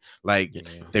earlier, like,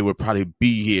 they would probably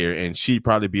be here, and she'd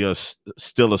probably be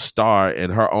still a star in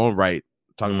her own right,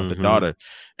 talking about the daughter.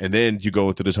 And then you go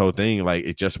into this whole thing, like,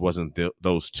 it just wasn't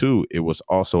those two, it was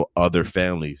also other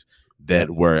families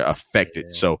that were affected.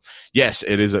 Yeah. So yes,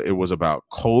 it was about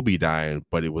Kobe dying,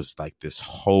 but it was like this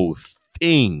whole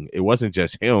thing. It wasn't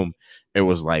just him, it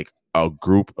was like a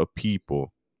group of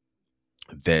people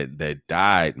that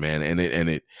died,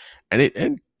 man.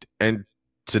 And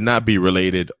to not be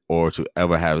related, or to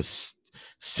ever have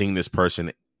seen this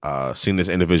person, seen this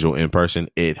individual in person,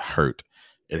 it hurt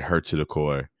to the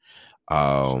core.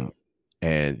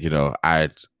 And, you know, I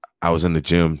was in the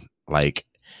gym, like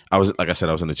I was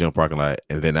in the gym parking lot,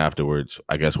 and then afterwards,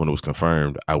 I guess when it was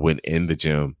confirmed, I went in the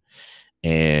gym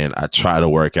and I tried to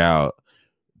work out,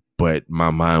 but my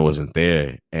mind wasn't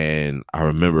there. And I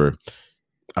remember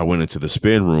I went into the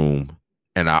spin room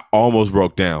and I almost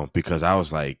broke down, because I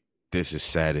was like, this is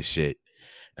sad as shit.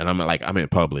 And I'm in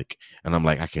public, and I'm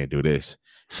like, I can't do this.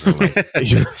 And I'm like,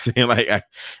 you know what I'm saying? Like,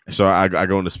 so I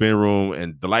go in the spin room,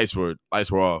 and the lights were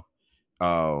off,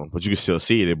 but you can still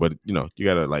see it. But, you know, you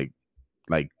gotta like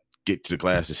get to the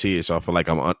glass to see it. So I feel like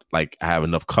I have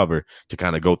enough cover to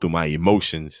kind of go through my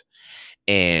emotions,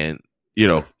 and, you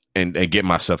know, and get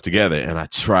myself together. And I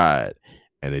tried,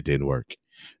 and it didn't work.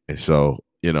 And so,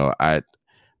 you know, I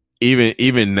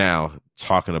even now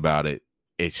talking about it,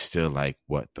 it's still like,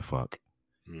 what the fuck?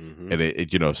 And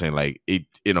it, you know, saying like it,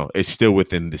 you know, it's still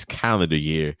within this calendar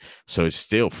year, so it's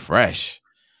still fresh.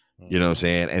 You know what I'm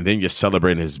saying? And then you're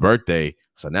celebrating his birthday,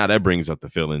 so now that brings up the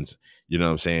feelings. You know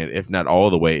what I'm saying? If not all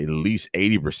the way, at least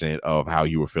 80% of how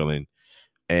you were feeling.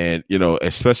 And, you know,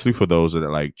 especially for those that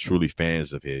are like truly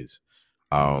fans of his.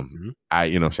 I,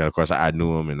 you know, of course, I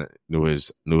knew him, and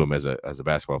knew him as a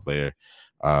basketball player.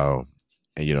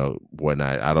 And, you know,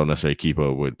 whatnot, I don't necessarily keep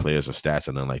up with players or stats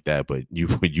or nothing like that, but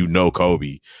you know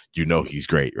Kobe, you know he's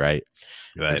great, right?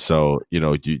 Right. And so, you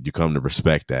know, you come to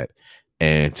respect that,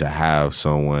 and to have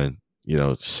someone, you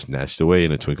know, snatched away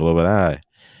in a twinkle of an eye,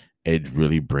 it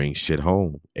really brings shit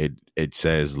home. It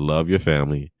says love your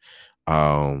family.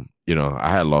 You know, I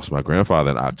had lost my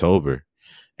grandfather in October,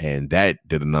 and that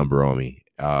did a number on me.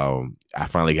 I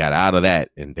finally got out of that,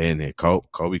 and then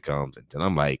Kobe comes, and then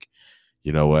I'm like,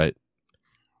 you know what?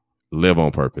 Live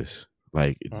on purpose.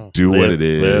 Like, do what it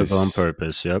is. Live on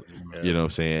purpose. Yep. You know what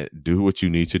I'm saying? Do what you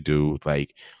need to do.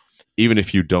 Like, even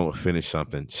if you don't finish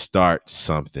something, start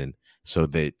something, so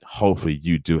that hopefully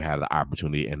you do have the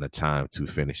opportunity and the time to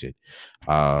finish it.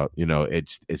 You know,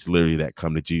 it's literally that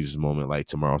come to Jesus moment. Like,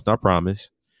 tomorrow's not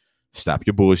promised. Stop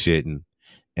your bullshitting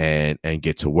and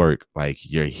get to work. Like,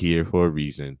 you're here for a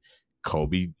reason.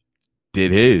 Kobe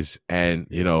did his, and,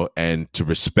 you know, and to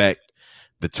respect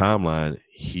the timeline,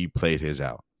 he played his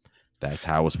out. That's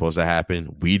how it's supposed to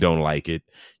happen. We don't like it.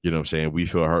 You know what I'm saying? We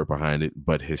feel hurt behind it,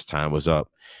 but his time was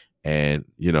up. And,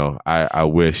 you know, I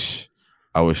wish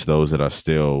those that are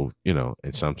still, you know,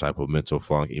 in some type of mental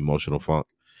funk, emotional funk,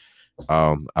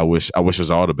 I wish us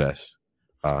all the best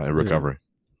in recovery.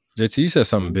 JT, you said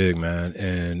something big, man.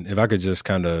 And if I could just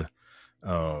kind of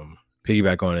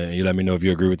piggyback on it, and you let me know if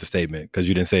you agree with the statement, because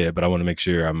you didn't say it, but I want to make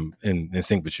sure I'm in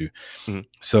sync with you. Mm-hmm.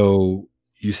 So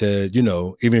you said,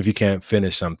 even if you can't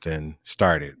finish something,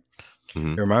 start it.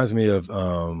 Mm-hmm. It reminds me of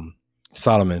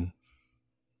Solomon.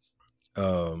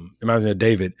 It reminds me of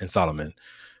David and Solomon,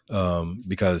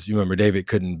 because you remember David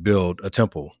couldn't build a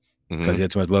temple because he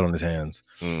had too much blood on his hands,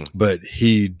 but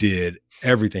he did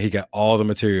everything. He got all the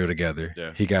material together.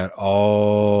 Yeah. He got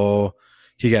all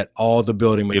the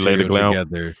building material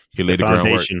together. He laid the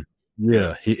groundwork.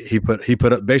 Yeah, he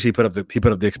put up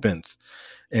the expense,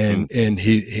 and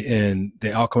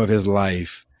the outcome of his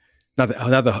life, not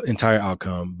the entire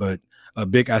outcome, but a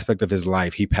big aspect of his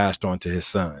life, he passed on to his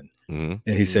son. And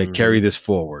he said, carry this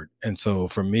forward. And so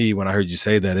for me, when I heard you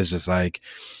say that, it's just like,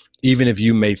 even if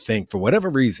you may think for whatever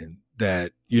reason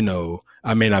that,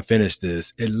 I may not finish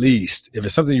this, at least if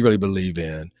it's something you really believe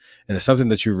in and it's something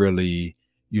that you really,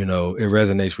 it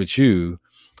resonates with you,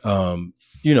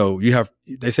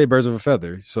 they say birds of a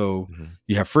feather. So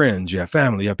you have friends, you have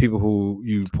family, you have people who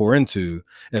you pour into,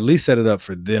 at least set it up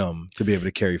for them to be able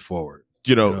to carry forward.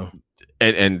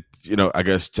 And I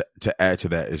guess to add to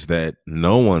that is that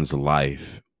no one's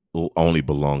life only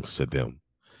belongs to them.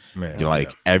 Man,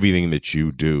 everything that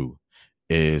you do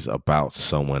is about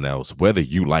someone else, whether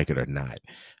you like it or not.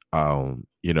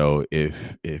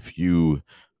 If you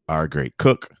are a great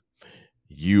cook,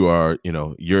 you are,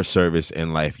 your service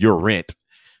in life, your rent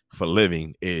for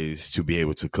living is to be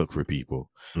able to cook for people.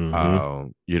 You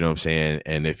know what I'm saying?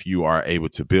 And if you are able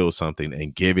to build something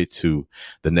and give it to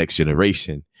the next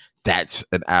generation, that's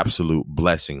an absolute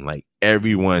blessing. Like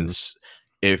everyone's,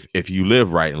 if you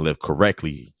live right and live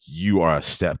correctly, you are a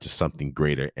step to something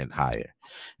greater and higher.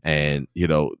 And,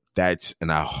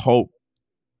 and I hope,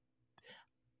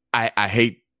 I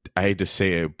hate to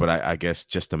say it, but I guess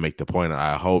just to make the point,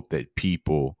 I hope that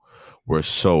people were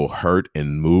so hurt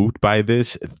and moved by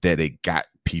this that it got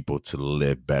people to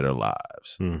live better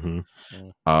lives.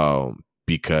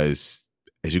 Because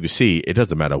as you can see, it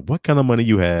doesn't matter what kind of money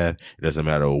you have. It doesn't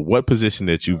matter what position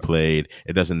that you played.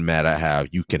 It doesn't matter how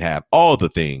you can have all the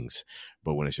things.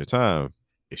 But when it's your time,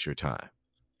 it's your time.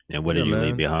 And what did you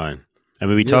leave behind? I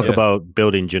mean, we talk about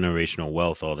building generational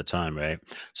wealth all the time, right?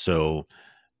 So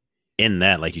in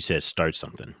that, like you said, start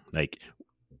something. Like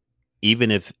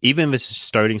even if it's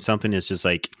starting something, it's just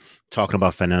like talking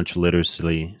about financial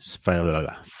literacy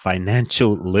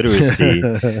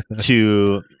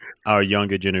to our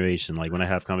younger generation. Like when I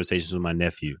have conversations with my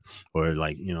nephew, or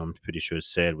like, I'm pretty sure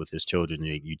it's said with his children,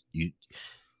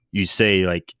 you say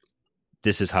like,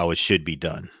 this is how it should be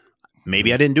done.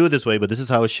 Maybe I didn't do it this way, but this is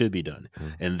how it should be done.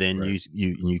 And then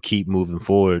you keep moving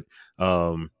forward.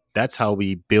 That's how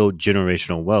we build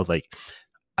generational wealth. Like,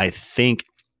 I think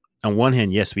on one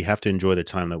hand, yes, we have to enjoy the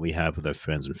time that we have with our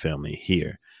friends and family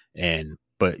here.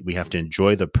 But we have to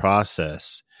enjoy the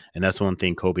process. And that's one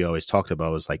thing Kobe always talked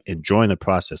about, was like enjoying the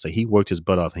process. Like he worked his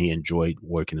butt off and he enjoyed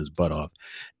working his butt off.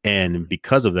 And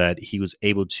because of that, he was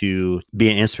able to be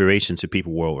an inspiration to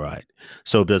people worldwide.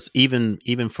 So does even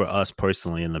for us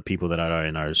personally and the people that are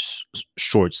in our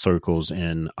short circles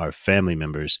and our family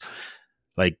members,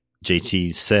 like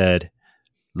JT said,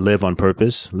 live on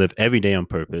purpose, live every day on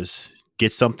purpose,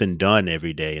 get something done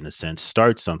every day, in a sense,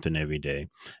 start something every day.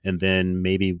 And then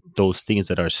maybe those things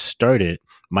that are started,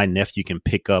 my nephew can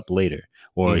pick up later,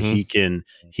 or he can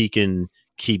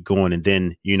keep going. And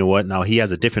then, you know what? Now he has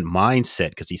a different mindset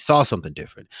because he saw something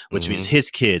different, which means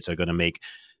his kids are going to make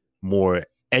more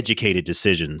educated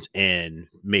decisions and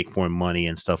make more money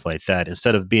and stuff like that.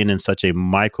 Instead of being in such a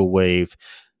microwave,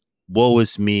 woe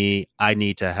is me, I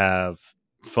need to have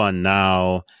fun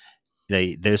now.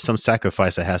 There's some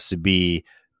sacrifice that has to be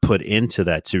put into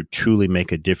that to truly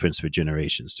make a difference for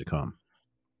generations to come.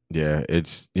 Yeah,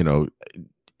 it's,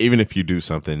 even if you do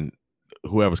something,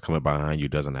 whoever's coming behind you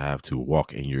doesn't have to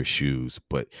walk in your shoes.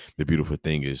 But the beautiful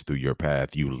thing is, through your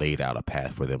path, you laid out a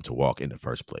path for them to walk in the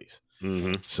first place.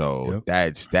 So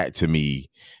that to me,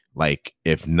 like,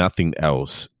 if nothing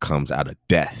else comes out of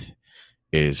death,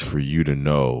 is for you to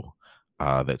know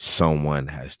that someone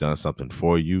has done something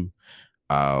for you.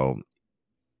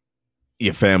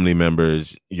 Your family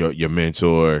members, your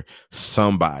mentor,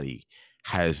 somebody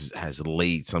has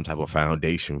laid some type of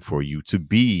foundation for you to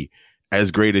be as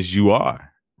great as you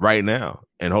are right now.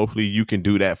 And hopefully you can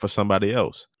do that for somebody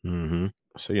else. So,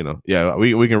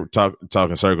 we can talk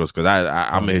in circles, because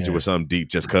I'm gonna hit you with something deep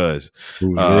just cause.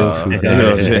 You know what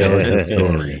I'm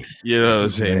saying? You know what I'm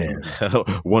saying?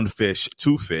 One fish,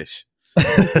 two fish. What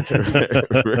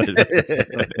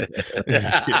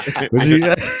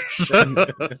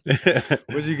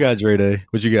you got, Dre Day?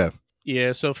 What you got?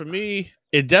 Yeah, so for me,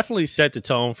 it definitely set the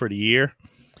tone for the year.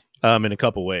 in a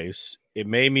couple ways. It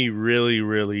made me really,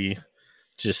 really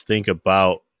just think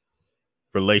about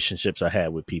relationships I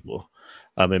had with people.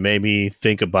 It made me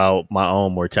think about my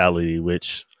own mortality,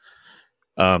 which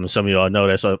some of y'all know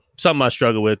that's something I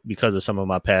struggle with because of some of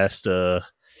my past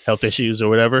health issues or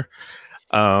whatever.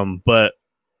 But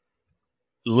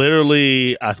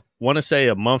literally, I want to say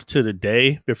a month to the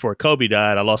day before Kobe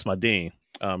died, I lost my Dean.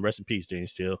 Rest in peace, Dean.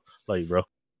 Still love you, bro.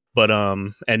 But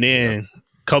and then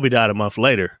Kobe died a month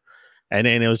later, and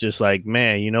then it was just like,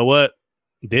 man, you know what?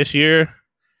 This year,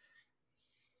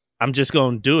 I'm just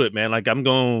gonna do it, man. Like, I'm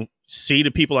gonna see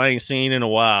the people I ain't seen in a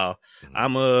while.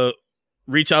 I'm gonna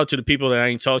reach out to the people that I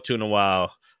ain't talked to in a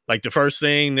while. Like, the first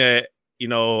thing that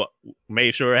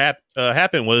made sure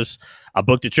happened was I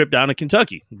booked a trip down to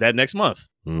Kentucky that next month.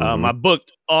 I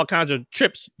booked all kinds of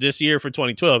trips this year for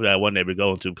 2012 that I wasn't able to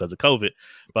go into because of COVID.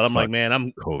 But I'm like, man,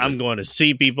 I'm going to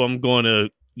see people. I'm going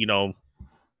to,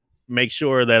 make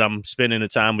sure that I'm spending the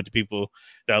time with the people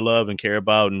that I love and care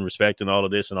about and respect and all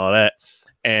of this and all that.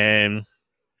 And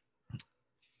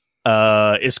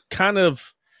it's kind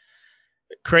of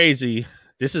crazy.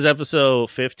 This is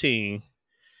episode 15.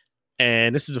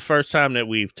 And this is the first time that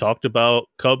we've talked about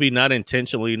Kobe, not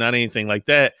intentionally, not anything like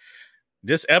that.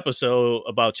 This episode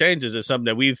about changes is something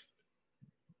that we've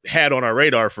had on our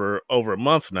radar for over a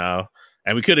month now,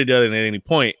 and we could have done it at any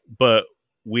point, but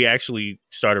we actually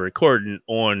started recording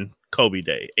on Kobe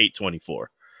Day, 8/24.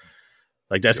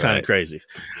 Like, that's kind of crazy.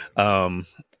 And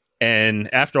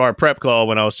after our prep call,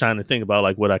 when I was trying to think about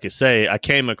like what I could say, I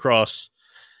came across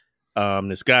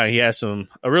this guy. He has a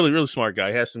really, really smart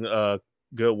guy. He has some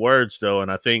good words though,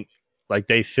 and I think like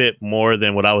they fit more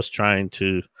than what I was trying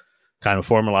to kind of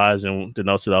formalize in the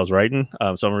notes that I was writing. So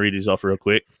I'm gonna read these off real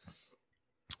quick.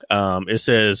 It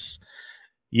says,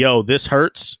 "Yo, this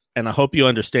hurts, and I hope you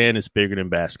understand it's bigger than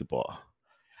basketball.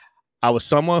 I was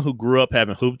someone who grew up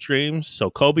having hoop dreams, so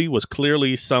Kobe was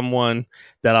clearly someone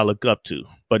that I look up to,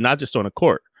 but not just on the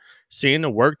court. Seeing the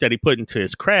work that he put into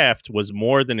his craft was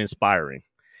more than inspiring.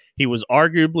 He was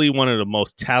arguably one of the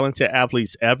most talented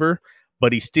athletes ever,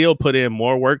 but he still put in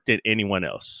more work than anyone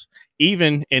else,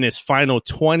 even in his final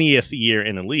 20th year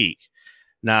in the league.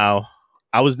 Now,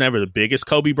 I was never the biggest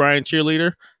Kobe Bryant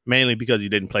cheerleader, mainly because he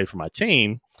didn't play for my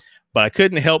team, but I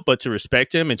couldn't help but to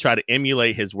respect him and try to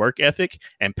emulate his work ethic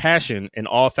and passion in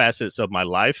all facets of my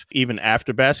life. Even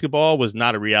after basketball was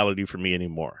not a reality for me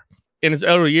anymore. In his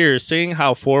elder years, seeing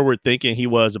how forward-thinking he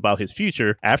was about his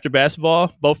future after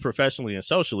basketball, both professionally and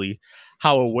socially,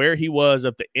 how aware he was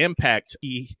of the impact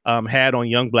he had on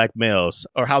young black males,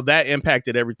 or how that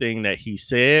impacted everything that he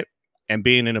said, and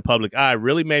being in the public eye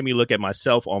really made me look at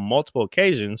myself on multiple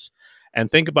occasions and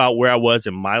think about where I was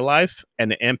in my life and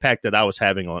the impact that I was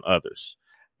having on others.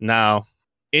 Now,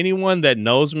 anyone that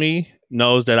knows me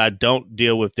knows that I don't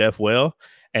deal with death well.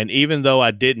 And even though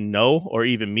I didn't know or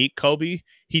even meet Kobe,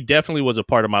 he definitely was a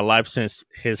part of my life since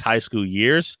his high school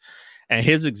years. And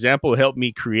his example helped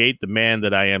me create the man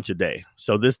that I am today.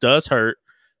 So this does hurt.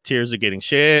 Tears are getting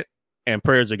shed and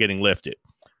prayers are getting lifted.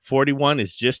 41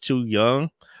 is just too young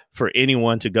for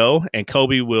anyone to go, and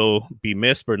Kobe will be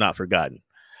missed but not forgotten.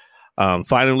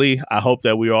 Finally, I hope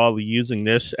that we're all using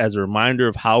this as a reminder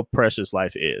of how precious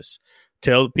life is.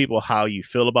 Tell people how you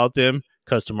feel about them,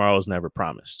 because tomorrow is never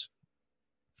promised.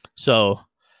 So,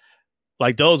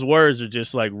 like, those words are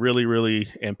just like really, really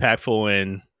impactful.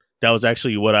 And that was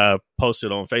actually what I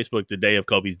posted on Facebook the day of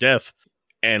Kobe's death.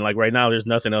 And like right now, there's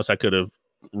nothing else I could have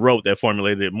wrote that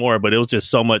formulated it more, but it was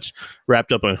just so much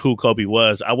wrapped up in who Kobe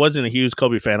was. I wasn't a huge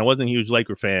Kobe fan. I wasn't a huge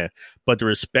Laker fan, but the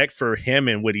respect for him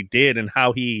and what he did and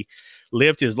how he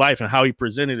lived his life and how he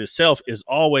presented himself is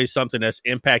always something that's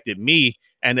impacted me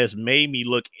and has made me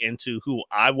look into who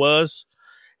I was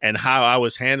and how I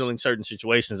was handling certain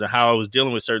situations and how I was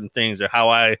dealing with certain things and how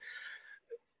I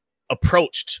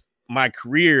approached my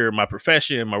career, my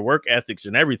profession, my work ethics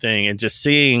and everything. And just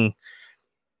seeing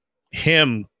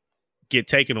him get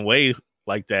taken away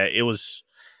like that, it was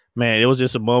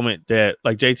just a moment that,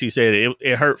 like JT said,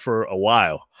 it hurt for a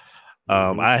while.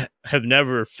 I have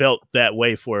never felt that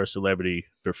way for a celebrity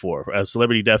before. A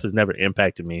celebrity death has never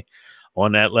impacted me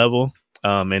on that level.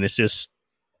 And it's just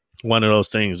one of those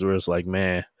things where it's like,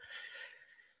 man,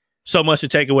 so much to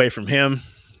take away from him,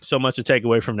 so much to take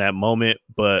away from that moment.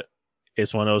 But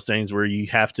it's one of those things where you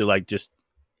have to like just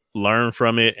learn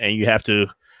from it, and you have to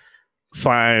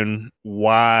find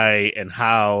why and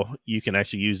how you can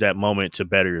actually use that moment to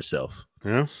better yourself.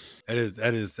 Yeah, that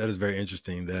is very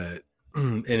interesting. That,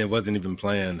 and it wasn't even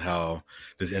planned how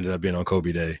this ended up being on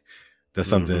Kobe Day. That's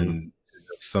something.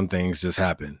 Some things just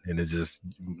happen, and it just,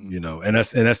 and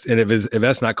if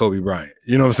that's not Kobe Bryant,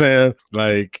 you know what I'm saying?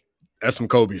 Like, That's some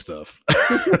Kobe stuff.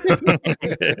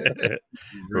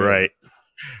 Right.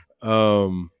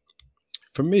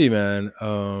 For me, man,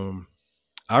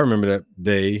 I remember that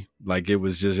day like it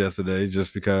was just yesterday,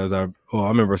 just because I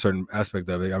remember a certain aspect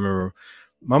of it. I remember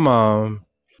my mom,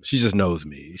 she just knows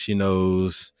me. She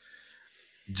knows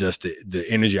just the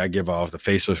energy I give off, the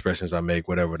facial expressions I make,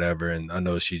 whatever. And I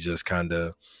know she just kind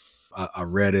of, I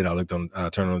read it. I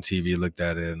turned on TV, looked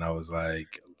at it, and I was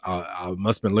like, I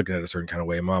must have been looking at it a certain kind of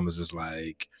way. Mom was just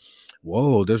like,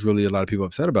 whoa, there's really a lot of people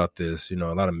upset about this. You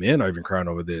know, a lot of men are even crying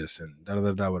over this and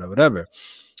whatever.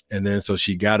 And then so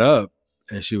she got up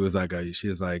and she was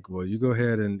like, well, you go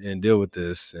ahead and deal with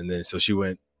this. And then so she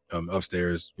went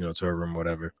upstairs, you know, to her room,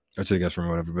 whatever, or to the guest room,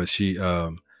 whatever. But she,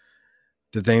 the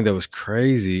thing that was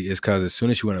crazy is because as soon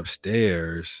as she went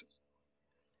upstairs,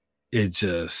 it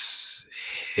just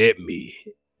hit me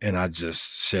and I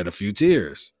just shed a few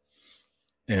tears.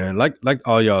 And like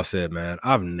all y'all said, man,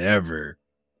 I've never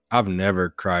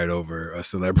cried over a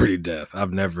celebrity death. I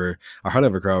hardly ever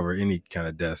cry over any kind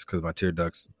of death because my tear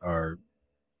ducts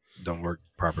don't work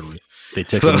properly. They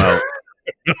took them out.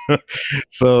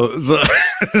 So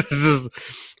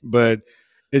but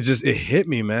it hit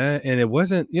me, man. And it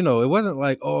wasn't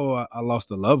like, oh, I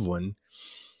lost a loved one.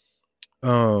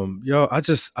 I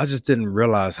just didn't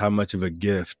realize how much of a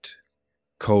gift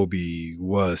Kobe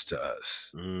was to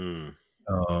us.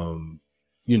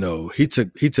 You know, he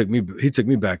took me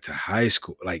back to high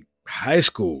school.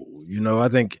 You know, I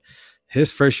think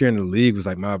his first year in the league was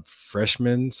like my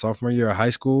sophomore year of high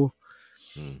school.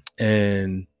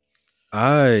 And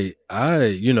I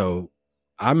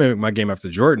mimicked my game after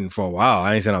Jordan for a while.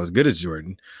 I ain't saying I was good as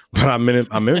Jordan, but I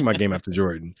mimicked my game after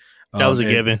Jordan. That was a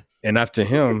given. And after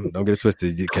him, don't get it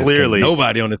twisted. Clearly,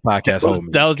 nobody on this podcast hold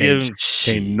me. That was given.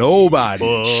 Can't nobody.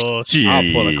 Bullshit.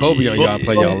 I'll pull a Kobe on y'all and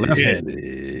play y'all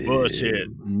left-handed. Bullshit.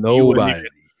 Nobody.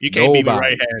 You can't beat me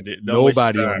right-handed.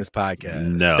 Nobody on this podcast.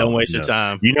 No. Don't waste your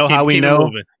time. You know how we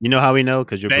know? You know how we know?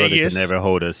 Because your brother Vegas. can never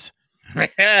hold us.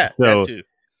 That too.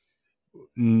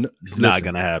 It's not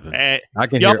gonna happen. I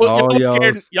can hear all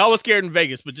y'all was scared in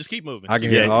Vegas, but just keep moving. I can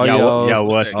hear all y'all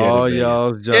was scared. All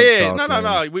y'all's junk talking.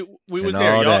 No. We was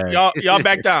there. Y'all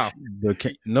backed down.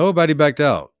 Nobody backed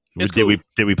out. Did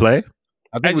we play?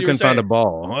 I think we couldn't find a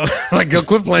ball. Like,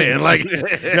 quit playing. Like,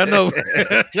 y'all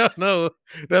know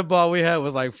that ball we had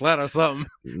was like flat or something.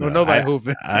 No, nobody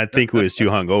hooping. I think we was too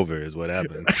hungover is what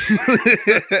happened.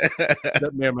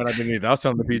 That man might not been either. I was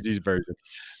telling the PG's version.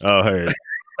 Oh, heard.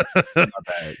 My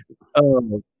bad.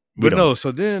 But no,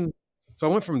 so I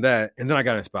went from that and then I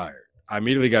got inspired. I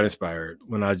immediately got inspired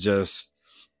when because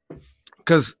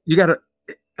you gotta,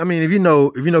 I mean, if you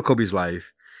know Kobe's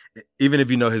life, even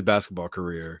if you know his basketball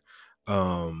career,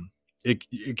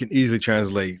 it can easily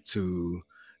translate to,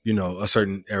 you know, a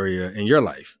certain area in your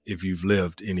life if you've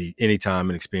lived any time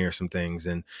and experienced some things.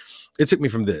 And it took me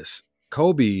from this.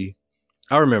 Kobe,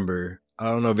 I remember, I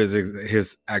don't know if it's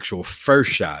his actual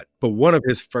first shot, but one of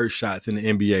his first shots in the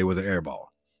NBA was an air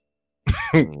ball.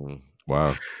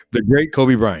 Wow. The great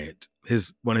Kobe Bryant,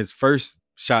 one of his first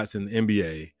shots in the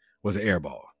NBA was an air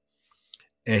ball.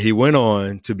 And he went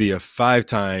on to be a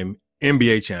 5-time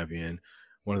NBA champion,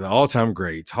 one of the all-time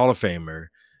greats, Hall of Famer,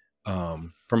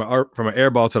 from an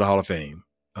air ball to the Hall of Fame.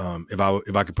 If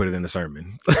I could put it in a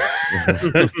sermon.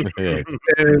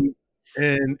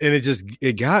 And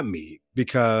it got me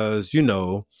because, you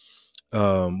know,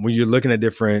 when you're looking at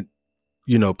different,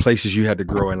 you know, places you had to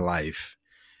grow in life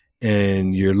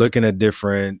and you're looking at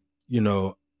different, you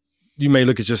know, you may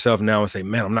look at yourself now and say,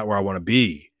 man, I'm not where I want to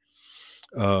be.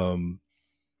 And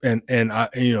I,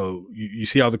 you know, you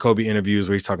see all the Kobe interviews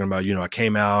where he's talking about, you know, I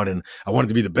came out and I wanted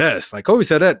to be the best. Like Kobe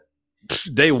said that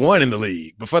day one in the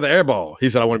league before the air ball, he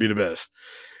said, I want to be the best.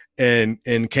 And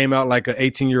came out like an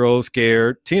 18-year-old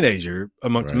scared teenager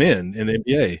amongst men in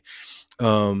the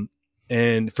NBA.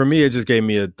 And for me, it just gave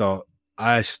me a thought.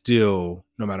 I still,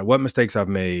 no matter what mistakes I've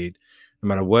made, no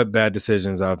matter what bad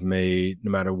decisions I've made,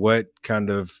 no matter what kind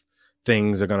of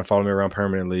things are going to follow me around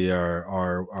permanently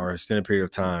or extended period of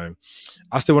time,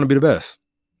 I still want to be the best.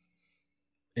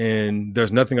 And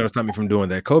there's nothing going to stop me from doing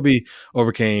that. Kobe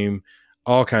overcame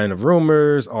all kind of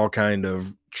rumors, all kind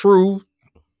of true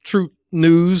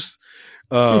news,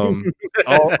 all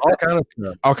kind of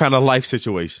stuff, all kind of life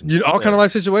situations, kind of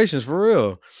life situations for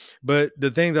real. But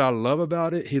the thing that I love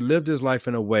about it, he lived his life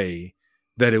in a way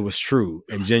that it was true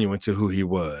and genuine to who he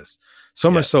was. So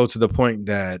much so to the point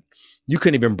that you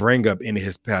couldn't even bring up any of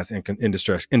his past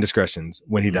indiscretions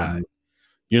when he died,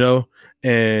 you know,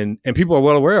 and people are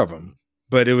well aware of him.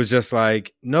 But it was just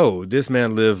like, no, this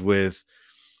man lived with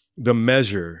the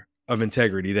measure of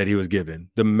integrity that he was given,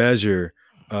 the measure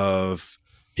of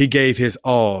he gave his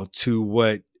all to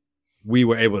what we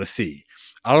were able to see.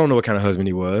 I don't know what kind of husband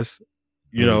he was.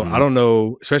 You know, I don't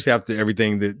know, especially after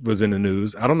everything that was in the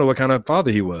news. I don't know what kind of father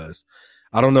he was.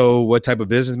 I don't know what type of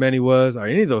businessman he was or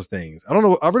any of those things. I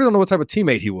really don't know what type of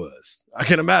teammate he was. I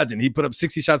can imagine he put up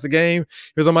 60 shots a game.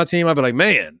 He was on my team. I'd be like,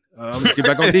 man, I'm going to get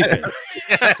back on defense.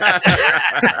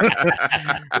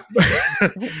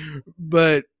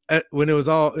 But when it was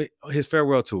all his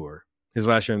farewell tour, his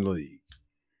last year in the league,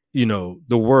 you know,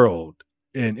 the world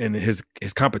and his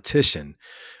competition,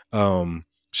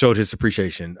 showed his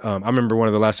appreciation. I remember one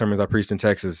of the last sermons I preached in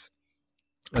Texas.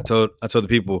 I told the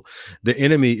people, the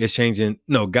enemy is changing.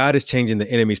 No, God is changing the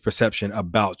enemy's perception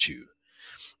about you.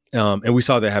 And we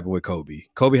saw that happen with Kobe.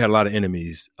 Kobe had a lot of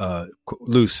enemies, I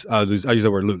use that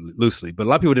word loosely, but a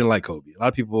lot of people didn't like Kobe. A lot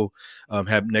of people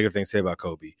have negative things to say about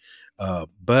Kobe.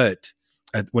 But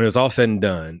when it was all said and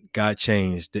done, God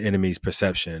changed the enemy's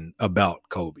perception about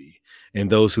Kobe. And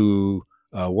those who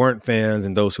weren't fans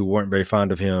and those who weren't very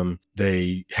fond of him,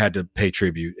 they had to pay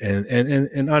tribute.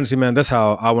 And honestly, man, that's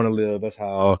how I want to live. That's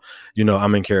how, you know,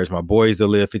 I'm encouraged my boys to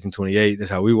live 1528.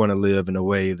 That's how we want to live in a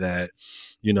way that,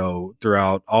 you know,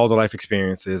 throughout all the life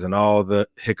experiences and all the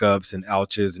hiccups and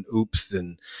ouches and oops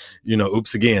and, you know,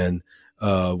 oops again,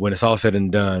 when it's all said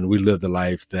and done, we live the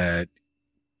life that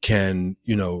can,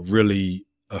 you know, really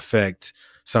affect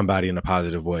somebody in a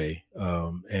positive way.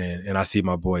 And I see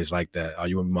my boys like that.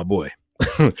 You want to be my boy?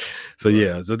 So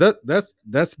yeah, so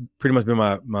that's pretty much been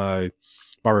my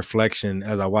reflection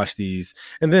as I watch these.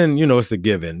 And then, you know, it's the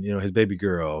given, you know, his baby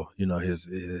girl, you know,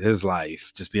 his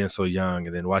life just being so young,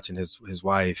 and then watching his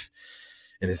wife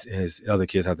and his other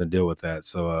kids have to deal with that.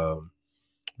 So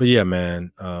but yeah,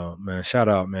 man, shout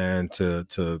out, man,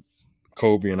 to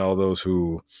Kobe and all those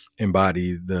who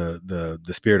embody the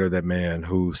spirit of that man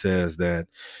who says that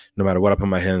no matter what I put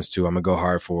my hands to, I'm gonna go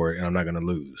hard for it and I'm not gonna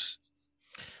lose.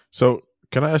 So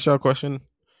can I ask y'all a question?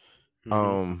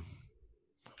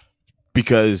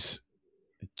 Because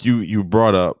you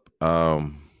brought up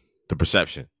the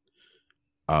perception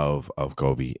of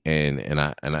Kobe, and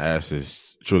I asked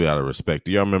this truly out of respect.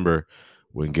 Do y'all remember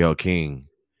when Gayle King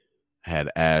had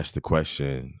asked the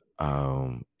question,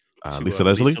 Lisa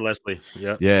Leslie? Lisa Leslie,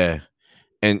 yeah,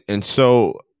 and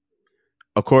so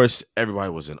of course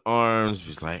everybody was in arms. It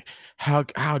was like,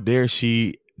 how dare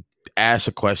she ask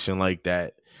a question like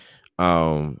that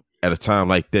at a time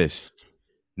like this?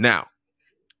 Now,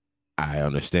 I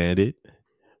understand it,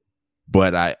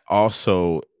 but I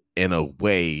also, in a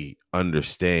way,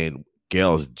 understand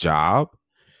Gayle's job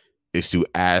is to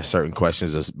ask certain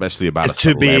questions, especially about a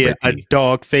celebrity. To be a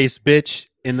dog-faced bitch,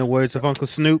 in the words of Uncle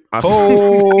Snoop. I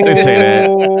didn't say that.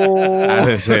 I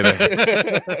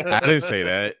didn't say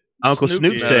that. Uncle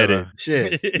Snoop said it.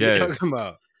 Shit. Yes. What are you talking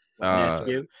about?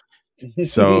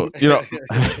 So, you know,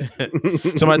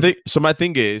 so my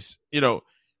thing is, you know,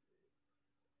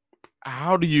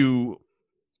 how do you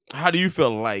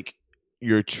feel like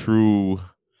your true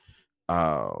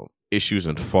issues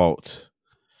and faults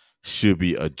should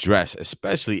be addressed,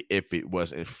 especially if it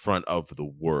was in front of the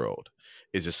world?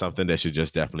 Is it something that should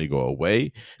just definitely go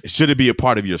away? Should it be a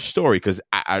part of your story? Because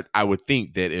I would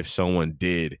think that if someone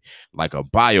did like a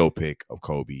biopic of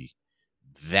Kobe,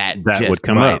 that would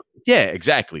come up. Yeah,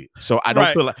 exactly. So I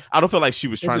don't feel like she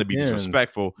was trying to be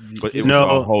disrespectful, but it was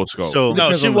a whole scope. So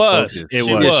no, she was. She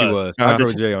was. I agree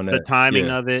with Jay on that. The timing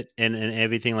of it and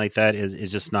everything like that is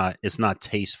just not. It's not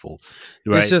tasteful,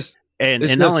 right? It's just and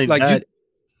not only like that.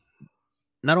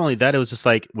 Not only that, it was just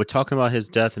like we're talking about his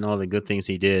death and all the good things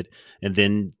he did, and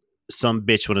then some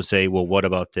bitch want to say, "Well, what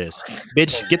about this?"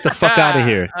 Bitch, get the fuck out of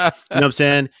here! You know what I'm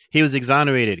saying? He was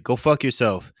exonerated. Go fuck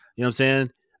yourself. You know what I'm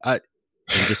saying? And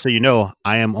just so you know,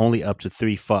 I am only up to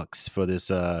 3 fucks for this.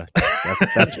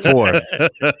 That's 4.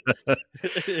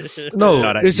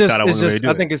 No, it's just. I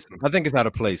think it's out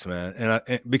of place, man,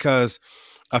 and because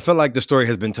I feel like the story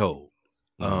has been told.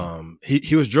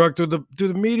 He was drugged through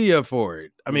the media for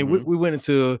it. I mean, we went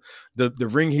into the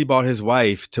ring he bought his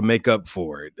wife to make up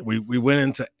for it. We went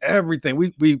into everything.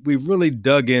 We really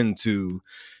dug into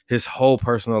his whole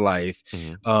personal life.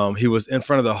 He was in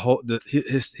front of the whole.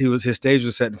 His stage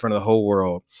was set in front of the whole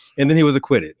world, and then he was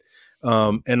acquitted.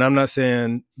 And I'm not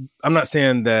saying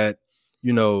that,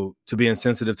 you know, to be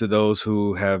insensitive to those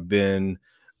who have been.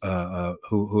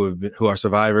 Who are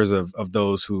survivors of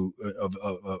those who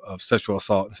of sexual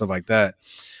assault and stuff like that.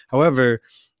 However,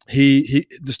 the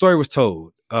story was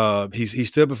told. He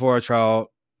stood before a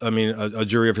trial. I mean, a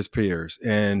jury of his peers,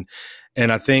 and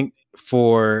I think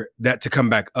for that to come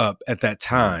back up at that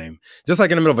time, just like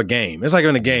in the middle of a game, it's like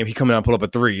in a game he come out and pull up a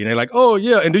 3, and they're like, "Oh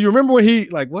yeah," and do you remember when he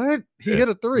hit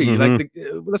a 3? Like,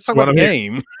 let's talk about the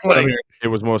game. Like, it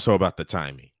was more so about the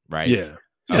timing. right? Yeah.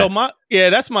 So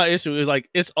that's my issue. Is like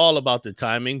it's all about the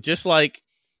timing. Just like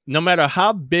no matter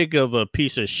how big of a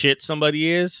piece of shit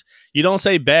somebody is, you don't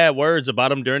say bad words about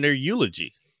them during their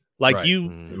eulogy. Like Right. you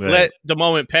let the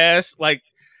moment pass. Like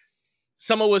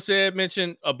someone was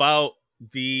mentioned about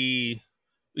the,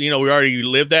 we already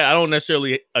lived that. I don't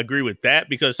necessarily agree with that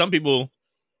because some people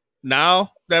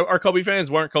now that are Kobe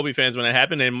fans weren't Kobe fans when it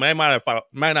happened and might not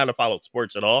have followed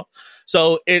sports at all.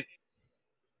 So it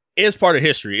is part of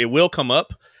history. It will come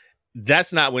up.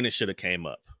 That's not when it should have came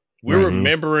up. We're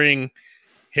remembering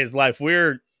his life.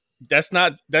 That's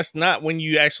not when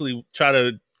you actually try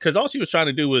to, because all she was trying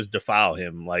to do was defile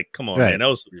him. Like, come on, man, that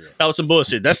was some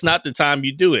bullshit. That's not the time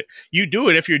you do it. You do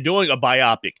it if you're doing a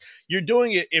biopic. You're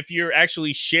doing it if you're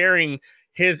actually sharing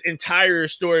his entire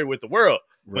story with the world.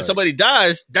 When somebody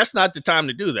dies, that's not the time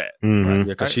to do that. Right. Yeah,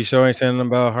 because she sure ain't saying nothing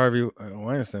about Harvey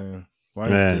Weinstein.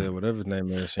 Whatever his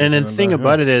name is. And then the thing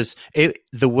about it is,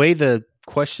 the way the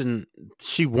question,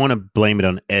 she want to blame it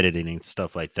on editing and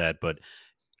stuff like that, but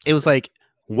it was like,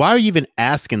 why are you even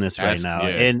asking this right now? Yeah.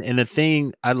 And the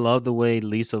thing, I love the way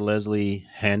Lisa Leslie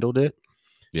handled it.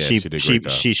 Yeah,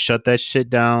 she shut that shit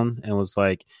down and was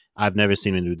like, I've never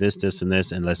seen him do this, and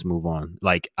this, and let's move on.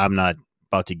 Like, I'm not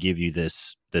about to give you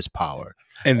this power.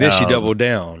 And then she doubled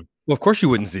down. Well, of course you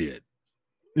wouldn't see it.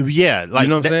 Yeah, like, you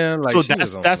know what I'm saying? Like,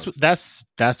 so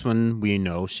that's when we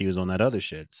know she was on that other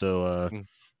shit. So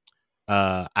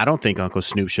I don't think Uncle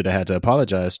Snoop should have had to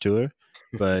apologize to her,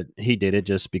 but he did it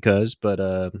just because. But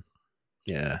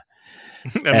yeah,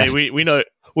 I mean, we know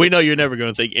you're never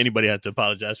going to think anybody has to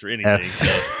apologize for anything.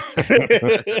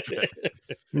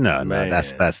 No,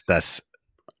 that's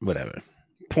whatever.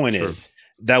 Point is,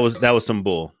 that was some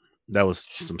bull. That was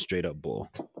some straight up bull.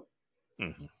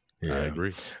 Mm-hmm. Yeah. I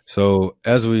agree. So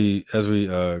as we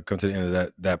come to the end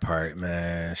of that part,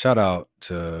 man, shout out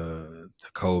to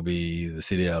Kobe, the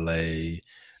city of LA,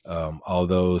 all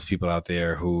those people out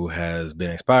there who has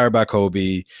been inspired by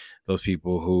Kobe, those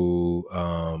people who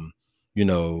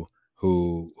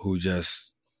who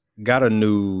just got a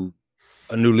new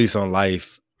lease on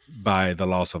life by the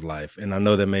loss of life. And I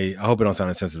know I hope it don't sound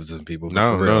insensitive to some people. But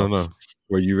No.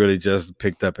 Where you really just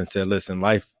picked up and said, listen,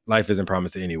 life isn't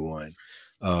promised to anyone.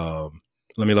 Let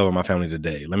me love on my family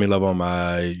today. Let me love on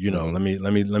my, let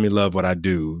me love what I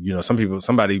do.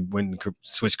 Somebody went and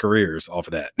switched careers off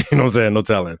of that. You know what I'm saying? No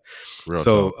telling.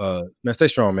 Man, stay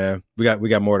strong, man. We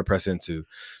got more to press into.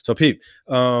 So Pete,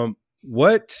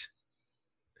 what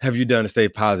have you done to stay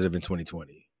positive in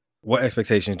 2020? What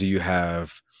expectations do you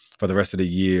have for the rest of the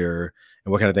year?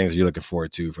 And what kind of things are you looking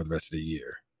forward to for the rest of the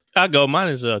year? I'll go. Mine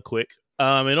is quick.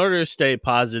 In order to stay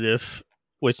positive,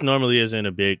 which normally isn't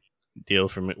a big deal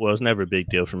for me. Well, it's never a big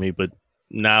deal for me, but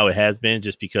now it has been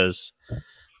just because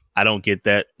I don't get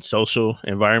that social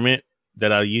environment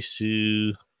that I used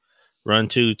to run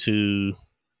to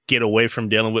get away from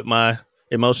dealing with my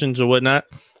emotions or whatnot.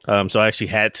 So I actually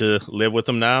had to live with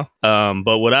them now.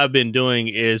 But what I've been doing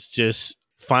is just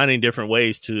finding different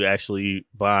ways to actually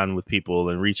bond with people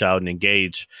and reach out and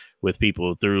engage with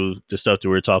people through the stuff that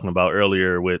we were talking about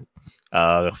earlier with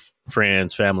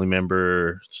friends, family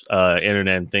members,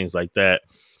 internet, and things like that.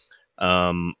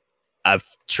 I've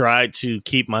tried to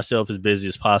keep myself as busy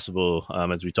as possible,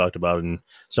 as we talked about in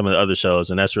some of the other shows,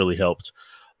 and that's really helped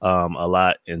a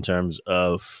lot in terms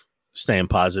of staying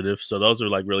positive. So those are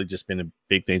like really just been the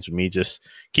big things for me, just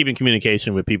keeping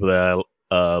communication with people that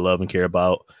I love and care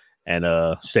about, and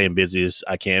staying busy as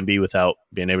I can be without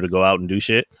being able to go out and do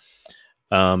shit.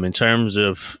 In terms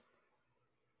of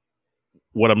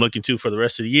what I'm looking to for the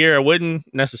rest of the year, I wouldn't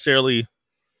necessarily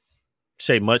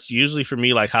say much. Usually for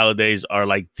me, like, holidays are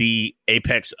like the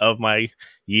apex of my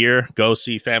year. Go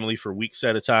see family for weeks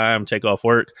at a time, take off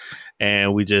work,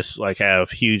 and we just like have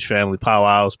huge family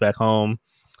powwows back home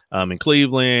in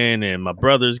Cleveland, and my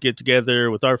brothers get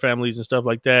together with our families and stuff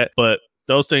like that. But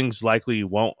those things likely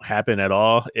won't happen at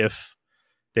all. If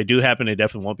they do happen, they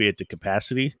definitely won't be at the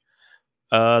capacity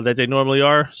that they normally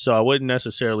are. So I wouldn't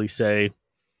necessarily say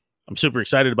I'm super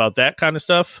excited about that kind of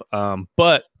stuff.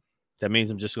 But that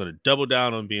means I'm just going to double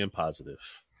down on being positive.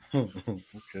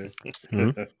 Okay.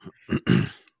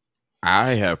 I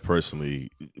have personally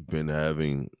been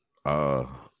having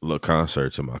little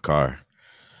concerts in my car.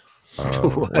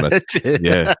 To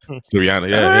be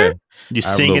honest, yeah. You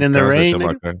singing in the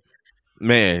rain?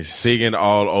 Man, singing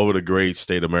all over the great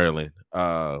state of Maryland.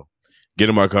 Get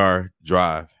in my car,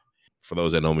 drive. For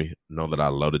those that know me, know that I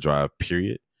love to drive,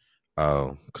 period.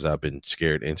 Because I've been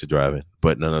scared into driving,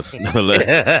 but nonetheless,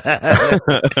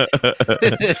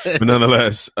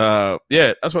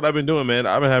 yeah, that's what I've been doing, man.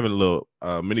 I've been having little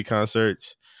mini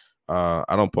concerts.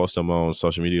 I don't post them on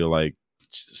social media like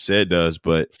said does,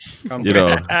 but Calm you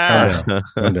down. know,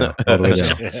 Calm down. All the way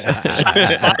down.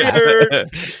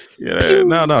 yeah,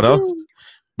 no, that was,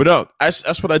 but no,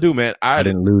 that's what I do, man. I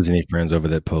didn't lose any friends over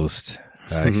that post.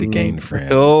 I actually gained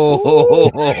friends. Oh.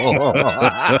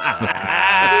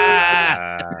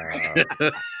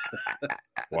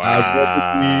 Wow. I'd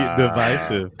rather be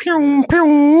divisive. Pew,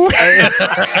 pew.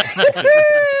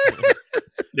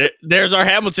 There's our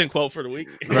Hamilton quote for the week.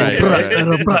 Right.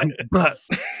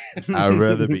 I'd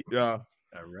rather be. But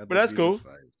that's cool.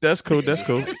 That's cool. That's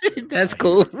cool. That's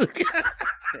cool.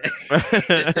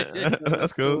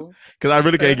 That's cool. Because I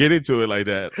really can't get into it like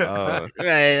that.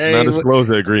 Right,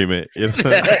 Non-disclosure agreement. You know?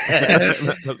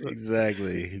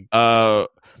 Exactly. But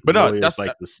no, Lawyers that's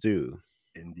like the stew.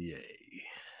 NDA.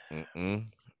 Mm-mm.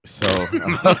 So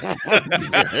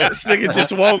This nigga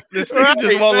just won't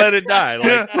let it die.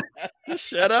 Like, just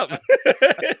shut up.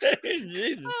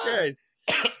 Jesus Christ.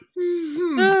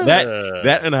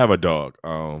 that and I have a dog.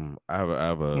 I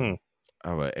have a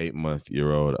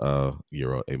 8-month-year-old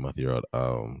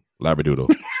Labradoodle.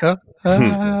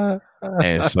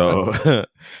 and so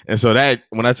that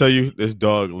when I tell you this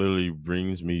dog literally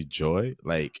brings me joy,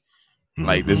 like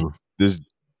this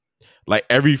like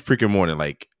every freaking morning,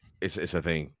 like it's a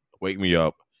thing. Wake me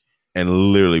up,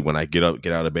 and literally when I get out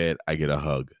of bed, I get a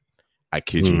hug. I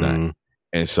kid you not.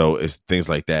 And so it's things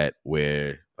like that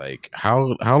where like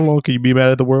how long can you be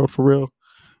mad at the world for real?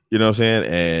 You know what I'm saying?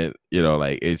 And you know,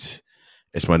 like it's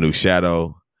my new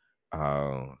shadow.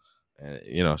 And,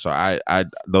 you know, so I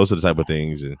those are the type of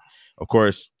things, and of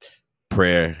course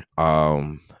prayer.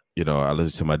 You know, I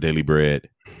listen to my daily bread.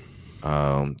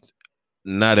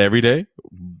 Not every day,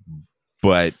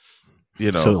 but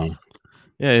you know, So,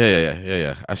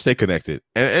 yeah. I stay connected,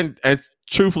 and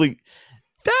truthfully,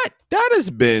 that has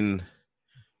been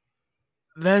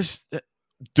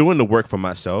doing the work for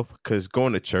myself, because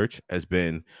going to church has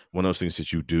been one of those things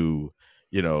that you do.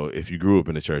 You know, if you grew up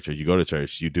in the church or you go to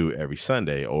church, you do every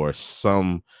Sunday or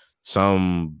some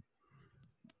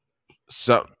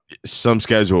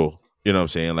schedule. You know what I'm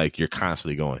saying? Like you're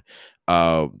constantly going.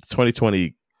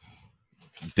 2020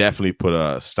 definitely put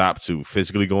a stop to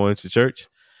physically going to church.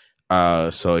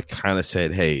 So it kind of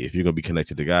said, hey, if you're going to be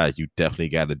connected to God, you definitely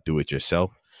got to do it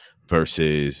yourself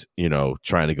versus, you know,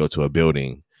 trying to go to a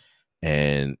building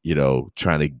and, you know,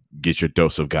 trying to get your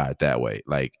dose of God that way.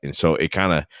 Like, and so it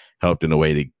kind of helped in a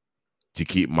way to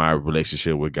keep my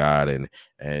relationship with God.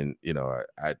 And, you know,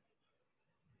 I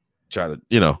try to,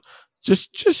 you know,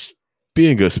 just be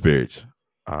in good spirits.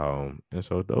 And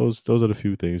so those are the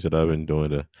few things that I've been doing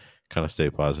to kind of stay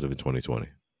positive in 2020.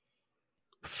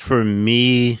 for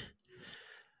me,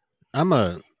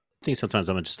 I think sometimes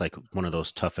I'm just like one of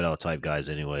those tough it out type guys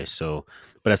anyway. So,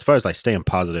 but as far as like staying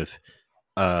positive,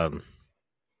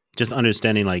 just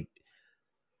understanding like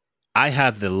I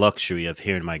have the luxury of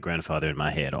hearing my grandfather in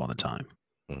my head all the time.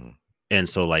 Mhm. And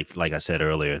so like I said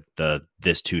earlier,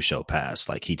 this too shall pass.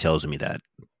 Like he tells me that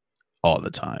all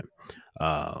the time.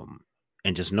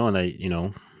 And just knowing that, you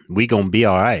know, we gonna be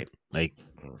all right. Like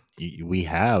we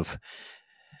have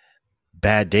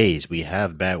bad days, we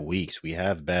have bad weeks, we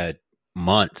have bad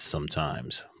months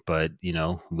sometimes, but you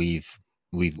know, we're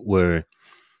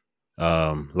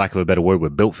lack of a better word, we're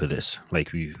built for this.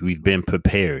 Like we've been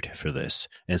prepared for this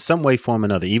in some way, form, or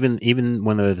another. Even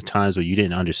when there are the times where you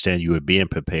didn't understand you were being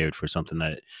prepared for something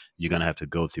that you're gonna have to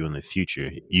go through in the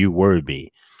future, you were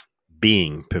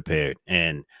being prepared.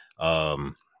 And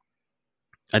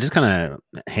I just kind of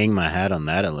hang my hat on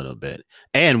that a little bit.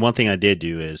 And one thing I did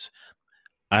do is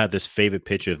I have this favorite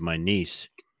picture of my niece,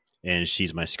 and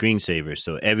she's my screensaver.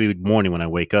 So every morning when I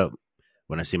wake up,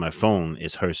 when I see my phone,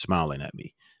 it's her smiling at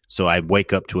me. So I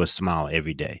wake up to a smile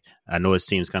every day. I know it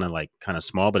seems kind of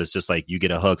small, but it's just like you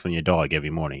get a hug from your dog every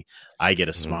morning. I get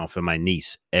a smile from my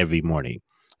niece every morning.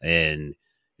 And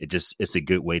it's a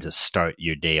good way to start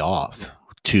your day off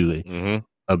to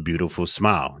a beautiful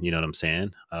smile. You know what I'm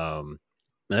saying?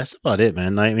 That's about it,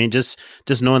 man. I mean, just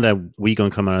knowing that we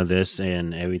gonna come out of this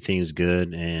and everything's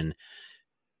good, and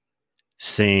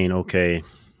saying, okay,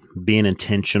 being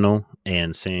intentional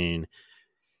and saying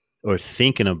or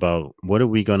thinking about what are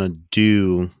we gonna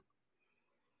do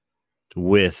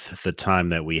with the time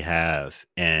that we have,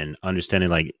 and understanding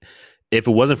like if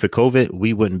it wasn't for COVID,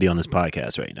 we wouldn't be on this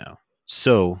podcast right now.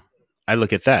 So I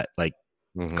look at that like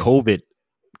COVID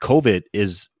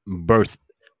is birth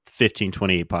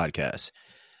 1528 podcasts.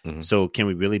 So can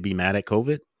we really be mad at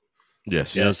COVID?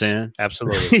 Yes. You know what I'm saying?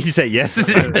 Absolutely. You say yes.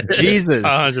 Jesus.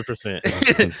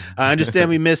 100%. I understand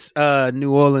we miss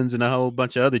New Orleans and a whole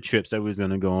bunch of other trips that we was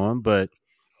going to go on, but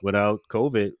without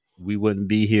COVID, we wouldn't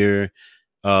be here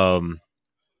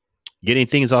getting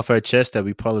things off our chest that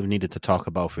we probably needed to talk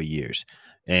about for years.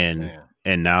 And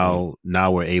now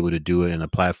we're able to do it in a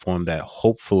platform that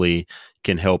hopefully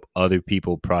can help other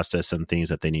people process some things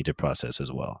that they need to process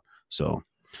as well. So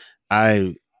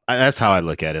I that's how I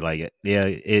look at it. Like, yeah,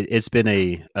 it's been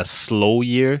a slow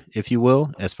year, if you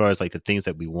will, as far as like the things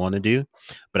that we want to do.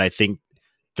 But I think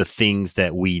the things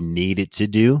that we needed to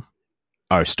do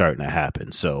are starting to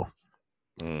happen. So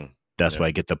that's where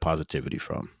I get the positivity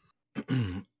from.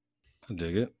 I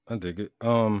dig it.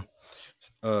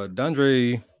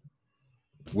 Dondre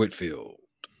Whitfield,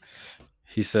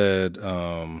 he said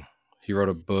he wrote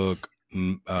a book,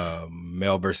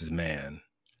 Male versus Man,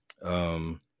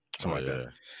 something like that.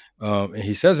 And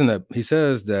he says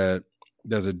that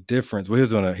there's a difference. Well,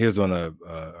 he was on a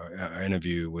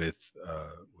interview with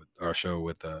our show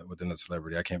with another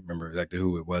celebrity. I can't remember exactly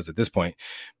who it was at this point,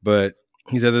 but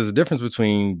he said there's a difference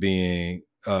between being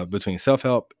between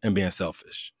self-help and being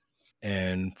selfish.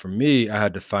 And for me, I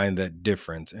had to find that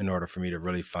difference in order for me to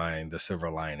really find the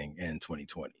silver lining in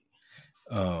 2020.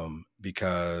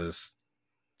 Because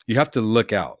you have to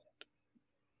look out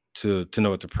to know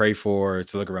what to pray for,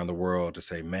 to look around the world, to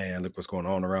say, man, look what's going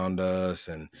on around us,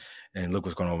 and look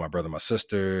what's going on with my brother, my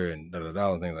sister, and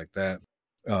and things like that.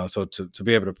 So to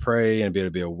be able to pray and be able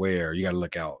to be aware, you got to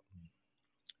look out.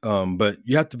 But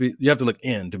you have to look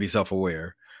in to be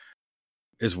self-aware.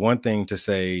 It's one thing to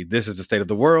say this is the state of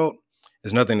the world.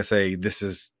 It's nothing to say this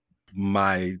is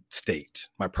my state,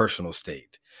 my personal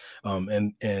state.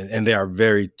 And they are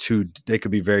they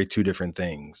could be very two different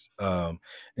things.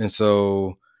 And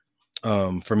so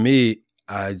for me,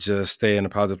 I just stay in a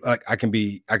positive. Like I can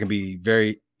be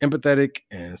very empathetic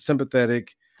and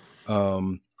sympathetic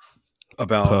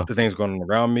about the things going on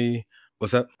around me.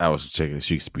 What's up? I was checking.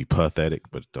 She used to be pathetic,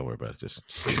 but don't worry about it. Just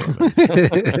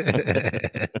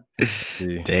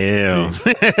see. Damn.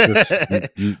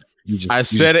 I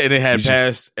said it and it had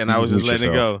passed, and I was just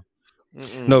letting it go.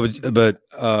 No, but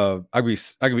I could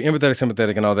be empathetic,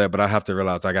 sympathetic, and all that, but I have to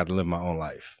realize I got to live my own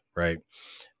life, right?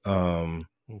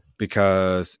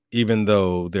 Because even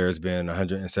though there's been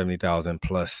 170,000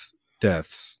 plus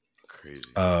deaths, crazy.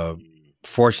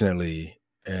 Fortunately,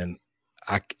 and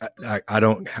I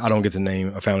don't get to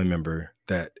name a family member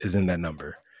that is in that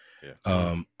number. Yeah.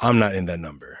 I'm not in that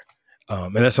number.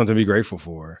 And that's something to be grateful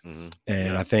for. Mm-hmm.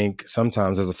 And I think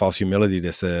sometimes there's a false humility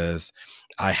that says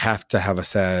I have to have a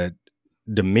sad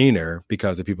demeanor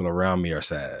because the people around me are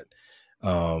sad.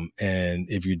 And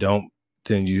if you don't,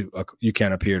 then you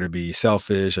can't appear to be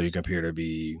selfish, or you can appear to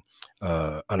be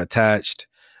unattached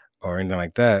or anything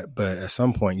like that. But at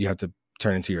some point you have to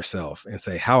turn into yourself and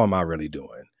say, how am I really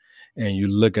doing? And you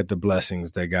look at the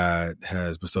blessings that God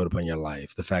has bestowed upon your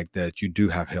life, the fact that you do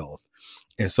have health,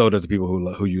 and so does the people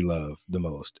who you love the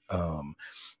most.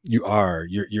 You're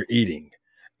eating,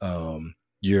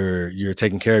 you're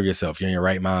taking care of yourself. You're in your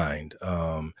right mind.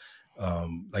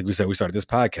 Like we said, we started this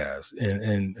podcast,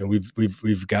 and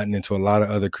we've gotten into a lot of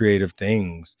other creative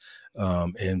things,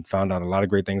 and found out a lot of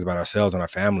great things about ourselves and our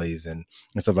families and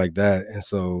stuff like that. And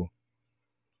so,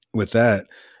 with that,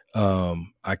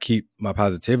 I keep my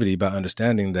positivity by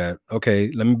understanding that,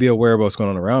 okay, let me be aware of what's going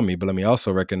on around me, but let me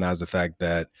also recognize the fact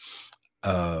that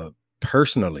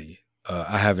personally,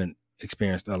 I haven't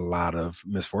experienced a lot of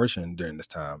misfortune during this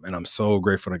time, and I'm so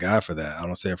grateful to God for that. I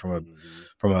don't say it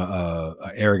from a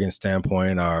arrogant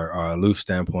standpoint or aloof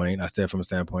standpoint. I say it from a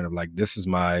standpoint of like, this is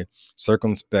my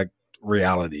circumspect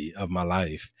reality of my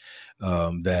life,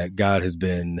 that God has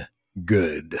been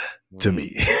good to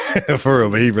me for real,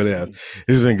 but he really has.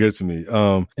 He's been good to me.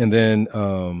 And then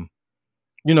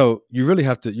you really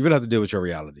have to deal with your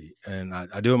reality, and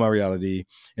I deal with my reality.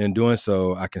 And in doing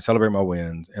so, I can celebrate my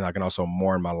wins, and I can also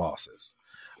mourn my losses.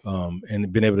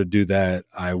 And being able to do that,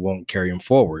 I won't carry them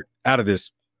forward out of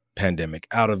this pandemic,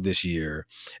 out of this year.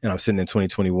 And I'm sitting in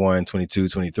 2021, 22,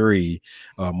 23,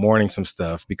 mourning some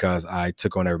stuff because I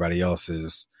took on everybody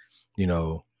else's,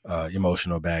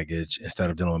 emotional baggage instead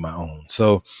of dealing with my own.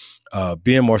 So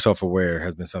being more self-aware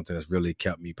has been something that's really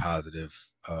kept me positive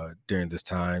during this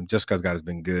time, just because God has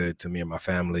been good to me and my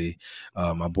family.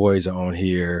 My boys are on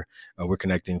here. We're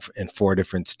connecting in 4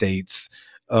 different states.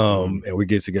 And we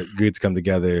get to come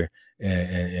together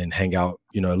and hang out,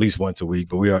 at least once a week.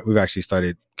 But we've actually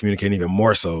started communicating even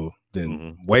more so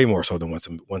than way more so than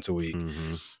once a week.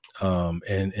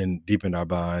 And deepened our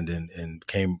bond and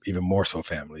became even more so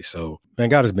family. So, man,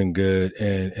 God has been good.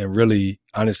 And really,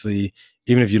 honestly,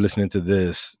 even if you're listening to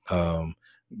this,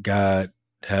 God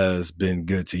has been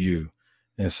good to you.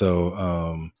 And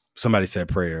so somebody said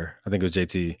prayer. I think it was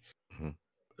JT.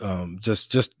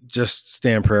 Just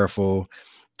staying prayerful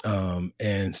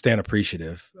and staying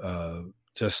appreciative.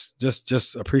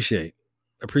 just appreciate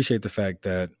the fact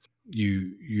that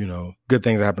you know, good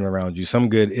things are happening around you. Some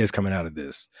good is coming out of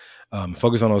this.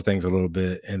 Focus on those things a little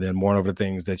bit, and then mourn over the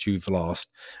things that you've lost,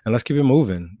 and let's keep it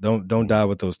moving. Don't die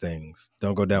with those things.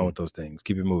 Don't go down with those things.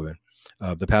 Keep it moving.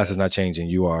 The past is not changing.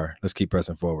 You are. Let's keep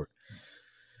pressing forward.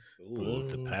 Ooh,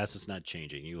 the past is not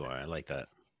changing. You are. I like that.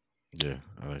 Yeah,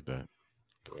 I like that.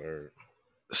 Word.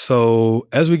 So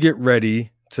as we get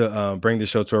ready to bring the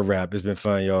show to a wrap, it's been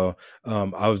fun, y'all.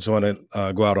 I just want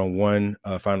to go out on one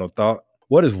final thought.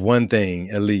 What is one thing,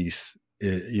 at least,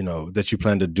 you know, that you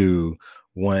plan to do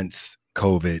once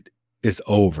COVID is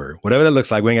over? Whatever that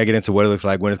looks like. We ain't got to get into what it looks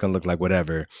like, when it's going to look like,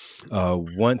 whatever.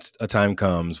 Once a time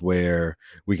comes where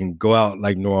we can go out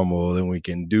like normal and we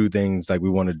can do things like we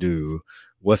want to do,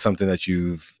 what's something that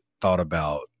you've thought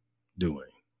about doing?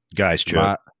 Guys,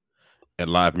 trip. And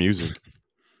live music.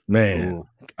 Man. Ooh,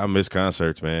 I miss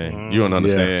concerts, man. You don't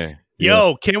understand.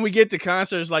 Yo, can we get the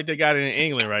concerts like they got in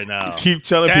England right now? Keep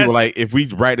telling people, like, if we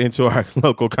write into our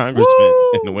local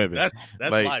congressman and the women. That's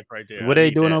like, life right there. What are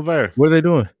they doing over there? What are they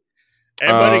doing?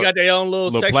 Everybody got their own little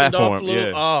section platform.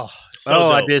 Yeah. Oh,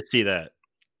 dope. I did see that.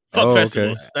 Fuck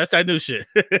festivals. Okay. That's that new shit.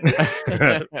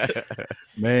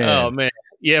 Man. Oh man.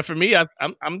 Yeah, for me,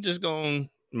 I'm just gonna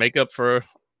make up for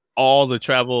all the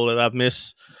travel that I've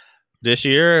missed this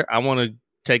year. I want to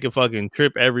take a fucking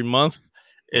trip every month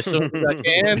as soon as I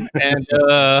can, and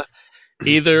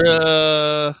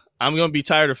either I'm gonna be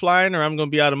tired of flying or I'm gonna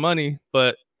be out of money.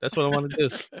 But that's what I want to do.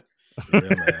 Yeah,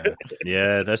 man.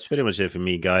 Yeah, that's pretty much it for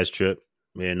me, guys. Trip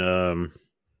and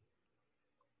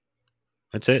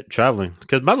that's it. Traveling,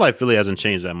 because my life really hasn't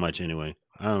changed that much anyway.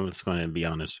 I'm just going to be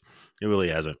honest; it really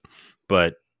hasn't.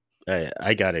 But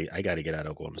I gotta get out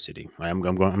of Oklahoma City. I'm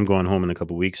going home in a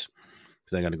couple weeks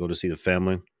because I got to go to see the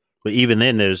family. But even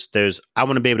then, there's I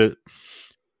want to be able to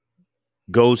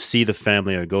go see the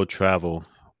family or go travel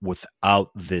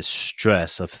without this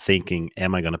stress of thinking,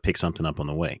 am I going to pick something up on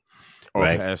the way? Or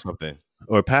right? pass something.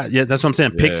 Or pass. Yeah, that's what I'm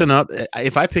saying. Pick something up.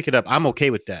 If I pick it up, I'm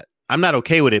okay with that. I'm not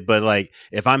okay with it, but like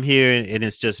if I'm here and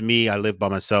it's just me, I live by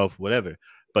myself, whatever.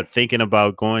 But thinking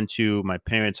about going to my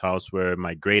parents' house where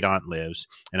my great aunt lives,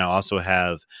 and I also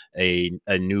have a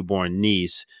newborn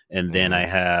niece, and then I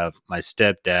have my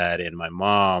stepdad and my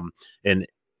mom, and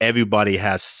everybody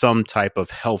has some type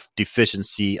of health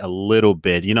deficiency a little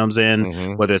bit. You know what I'm saying?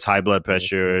 Mm-hmm. Whether it's high blood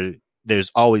pressure,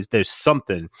 there's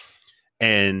something.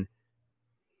 And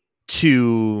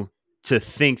to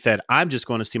think that I'm just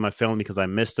going to see my family because I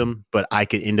missed them, but I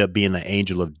could end up being the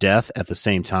angel of death at the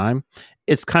same time.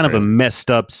 It's kind of a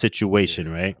messed up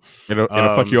situation, right? It'll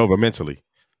fuck you over mentally.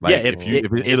 Like, yeah,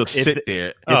 it'll sit there.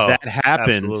 If that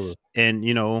happens, absolutely. and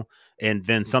you know, and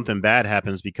then something bad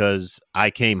happens because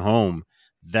I came home,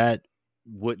 that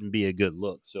wouldn't be a good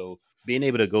look. So being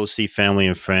able to go see family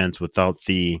and friends without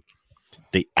the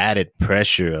added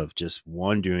pressure of just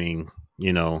wondering,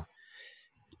 you know,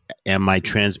 am I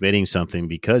transmitting something?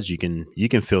 Because you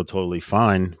can feel totally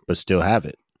fine but still have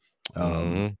it.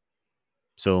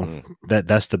 So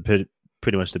that's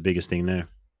pretty much the biggest thing there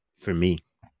for me.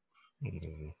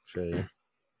 Sure.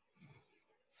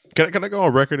 Can I go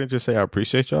on record and just say I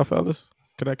appreciate y'all, fellas?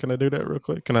 Can I do that real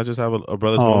quick? Can I just have a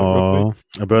brother's moment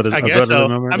real quick? I guess so.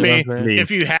 Moment, I mean, you know if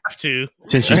you have to,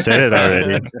 since you said it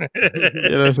already. You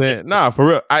know what I'm saying? Nah, for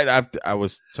real. I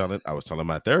was telling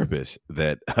my therapist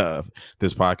that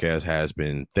this podcast has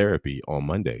been therapy on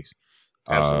Mondays.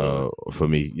 For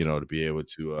me, you know, to be able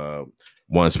to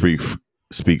one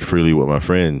speak freely with my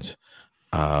friends,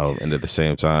 and at the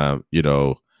same time, you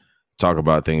know, talk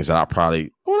about things that I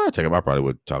probably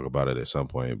would talk about it at some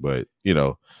point, but you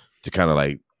know, to kind of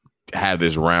like have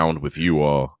this round with you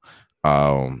all,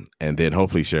 and then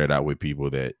hopefully share it out with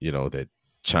people that, you know, that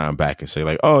chime back and say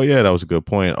like, oh yeah, that was a good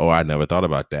point. Oh, I never thought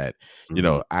about that. Mm-hmm. You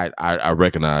know, I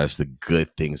recognize the good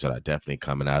things that are definitely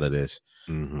coming out of this.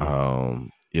 Mm-hmm.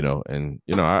 You know, and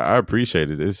you know, I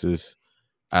appreciate it. This is,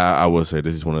 I will say,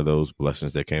 this is one of those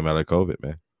blessings that came out of COVID,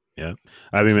 man. Yeah,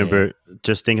 I remember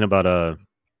just thinking about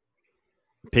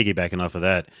piggybacking off of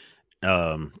that,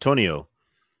 Tonio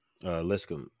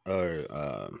Liscombe, or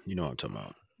you know what I'm talking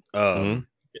about.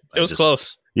 It was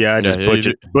close. Yeah, I just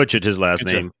butchered his last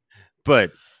name,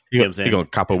 but you know what I'm saying? He gonna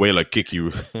Capoeira kick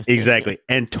you. Exactly,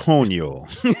 Antonio.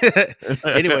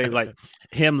 Anyway, like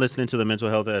him listening to the mental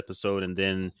health episode, and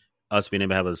then us being able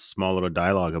to have a small little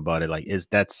dialogue about it, like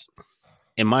that's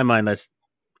in my mind,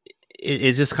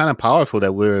 it's just kind of powerful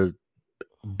that we're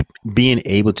being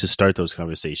able to start those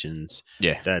conversations.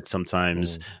 Yeah, that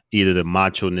sometimes either the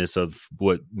macho-ness of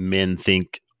what men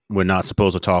think we're not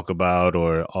supposed to talk about,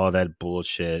 or all that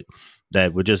bullshit,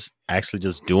 that we're just actually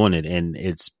just doing it, and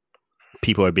it's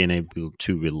people are being able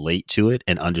to relate to it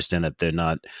and understand that they're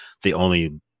not the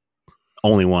only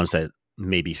ones that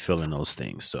may be feeling those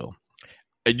things. So,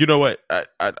 you know what?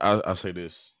 I'll say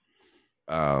this.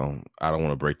 I don't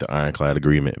want to break the ironclad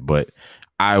agreement, but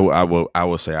I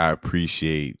will say I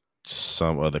appreciate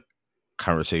some of the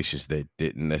conversations that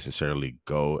didn't necessarily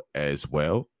go as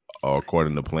well or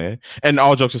according to plan. And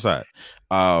all jokes aside,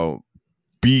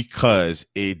 because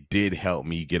it did help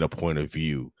me get a point of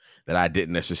view that I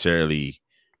didn't necessarily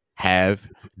have.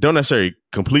 Don't necessarily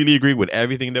completely agree with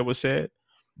everything that was said,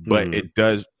 but it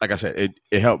does, like I said,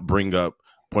 it helped bring up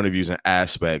point of views and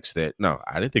aspects that, no,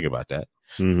 I didn't think about that.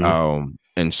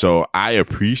 And so I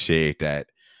appreciate that.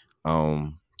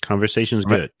 Conversation's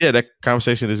good. Yeah, that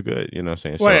conversation is good. You know what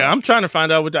I'm saying? Wait, I'm trying to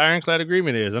find out what the ironclad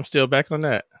agreement is. I'm still back on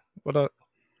that. What up?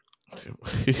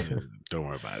 Don't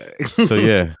worry about it. So,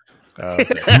 yeah.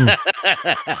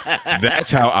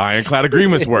 That's how ironclad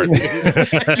agreements work.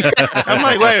 I'm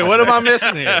like, wait, what am I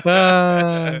missing here?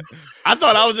 I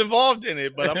thought I was involved in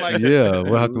it, but I'm like, yeah,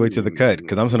 we'll have to wait till the cut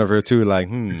because I'm sitting over here too, like,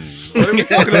 what are we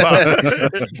talking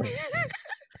about?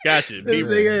 Gotcha.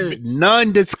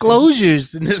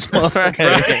 Non-disclosures in this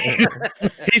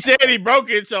motherfucker. He said he broke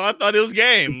it, so I thought it was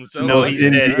game. So no, he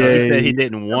said he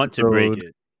didn't want to break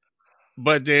it.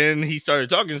 But then he started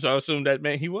talking, so I assumed that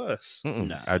meant he was.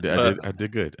 Nah. I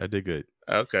did good.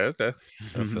 Okay. I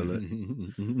feel it.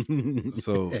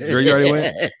 So Dre, you already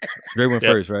went? Dre went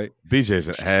first, right? BJ's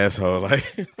an asshole. Like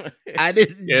I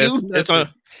didn't do nothing.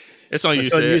 It's on you,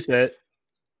 Said.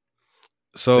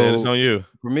 So it's on you.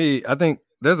 For me, I think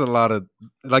there's a lot of,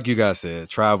 like you guys said,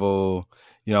 travel.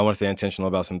 You know, I want to stay intentional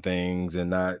about some things and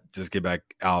not just get back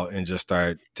out and just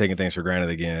start taking things for granted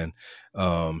again.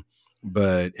 And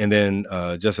then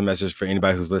just a message for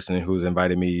anybody who's listening, who's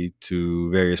invited me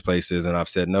to various places and I've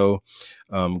said no.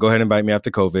 Go ahead and invite me after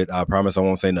COVID. I promise I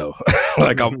won't say no.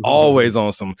 Like I'm always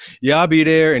on some, I'll be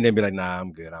there, and then be like, nah,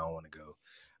 I'm good. I don't want to go.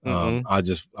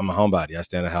 I'm a homebody. I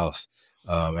stay in the house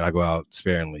and I go out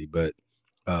sparingly. But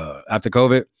after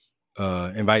COVID,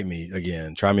 invite me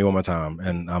again. Try me one more time,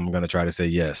 and I'm gonna try to say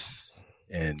yes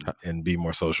and be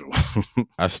more social.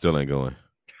 I still ain't going.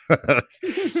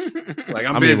 Like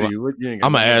I'm busy. I'm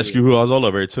gonna ask you who I was all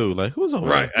over here too. Like who's over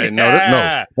right? There?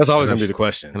 No, that's always gonna be the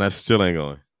question. And I still ain't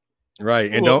going.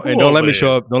 Right, and don't let me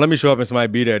show up. Don't let me show up and somebody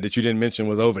be there that you didn't mention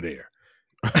was over there.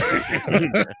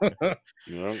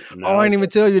 No. Oh, I didn't even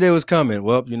tell you they was coming.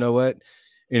 Well, you know what?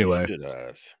 Anyway,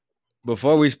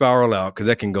 before we spiral out, because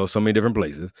that can go so many different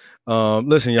places.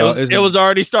 Listen, y'all, it was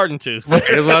already starting to.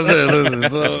 That's what I said. Listen,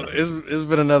 so it's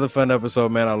been another fun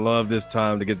episode, man. I love this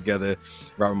time to get together,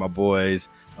 right with my boys.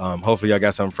 Hopefully, y'all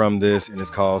got something from this, and it's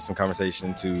caused some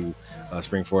conversation to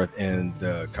spring forth in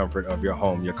the comfort of your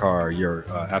home, your car, your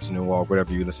afternoon walk,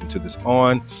 whatever you listen to this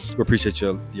on. We appreciate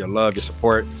your love, your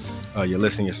support, your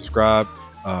listening, your subscribe.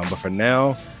 But for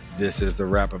now, this is the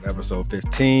wrap of episode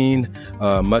 15.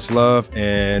 Much love,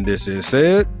 and this is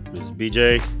Sid. This is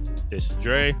BJ. This is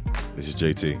Dre. This is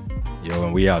JT. Yo,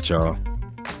 and we out, y'all.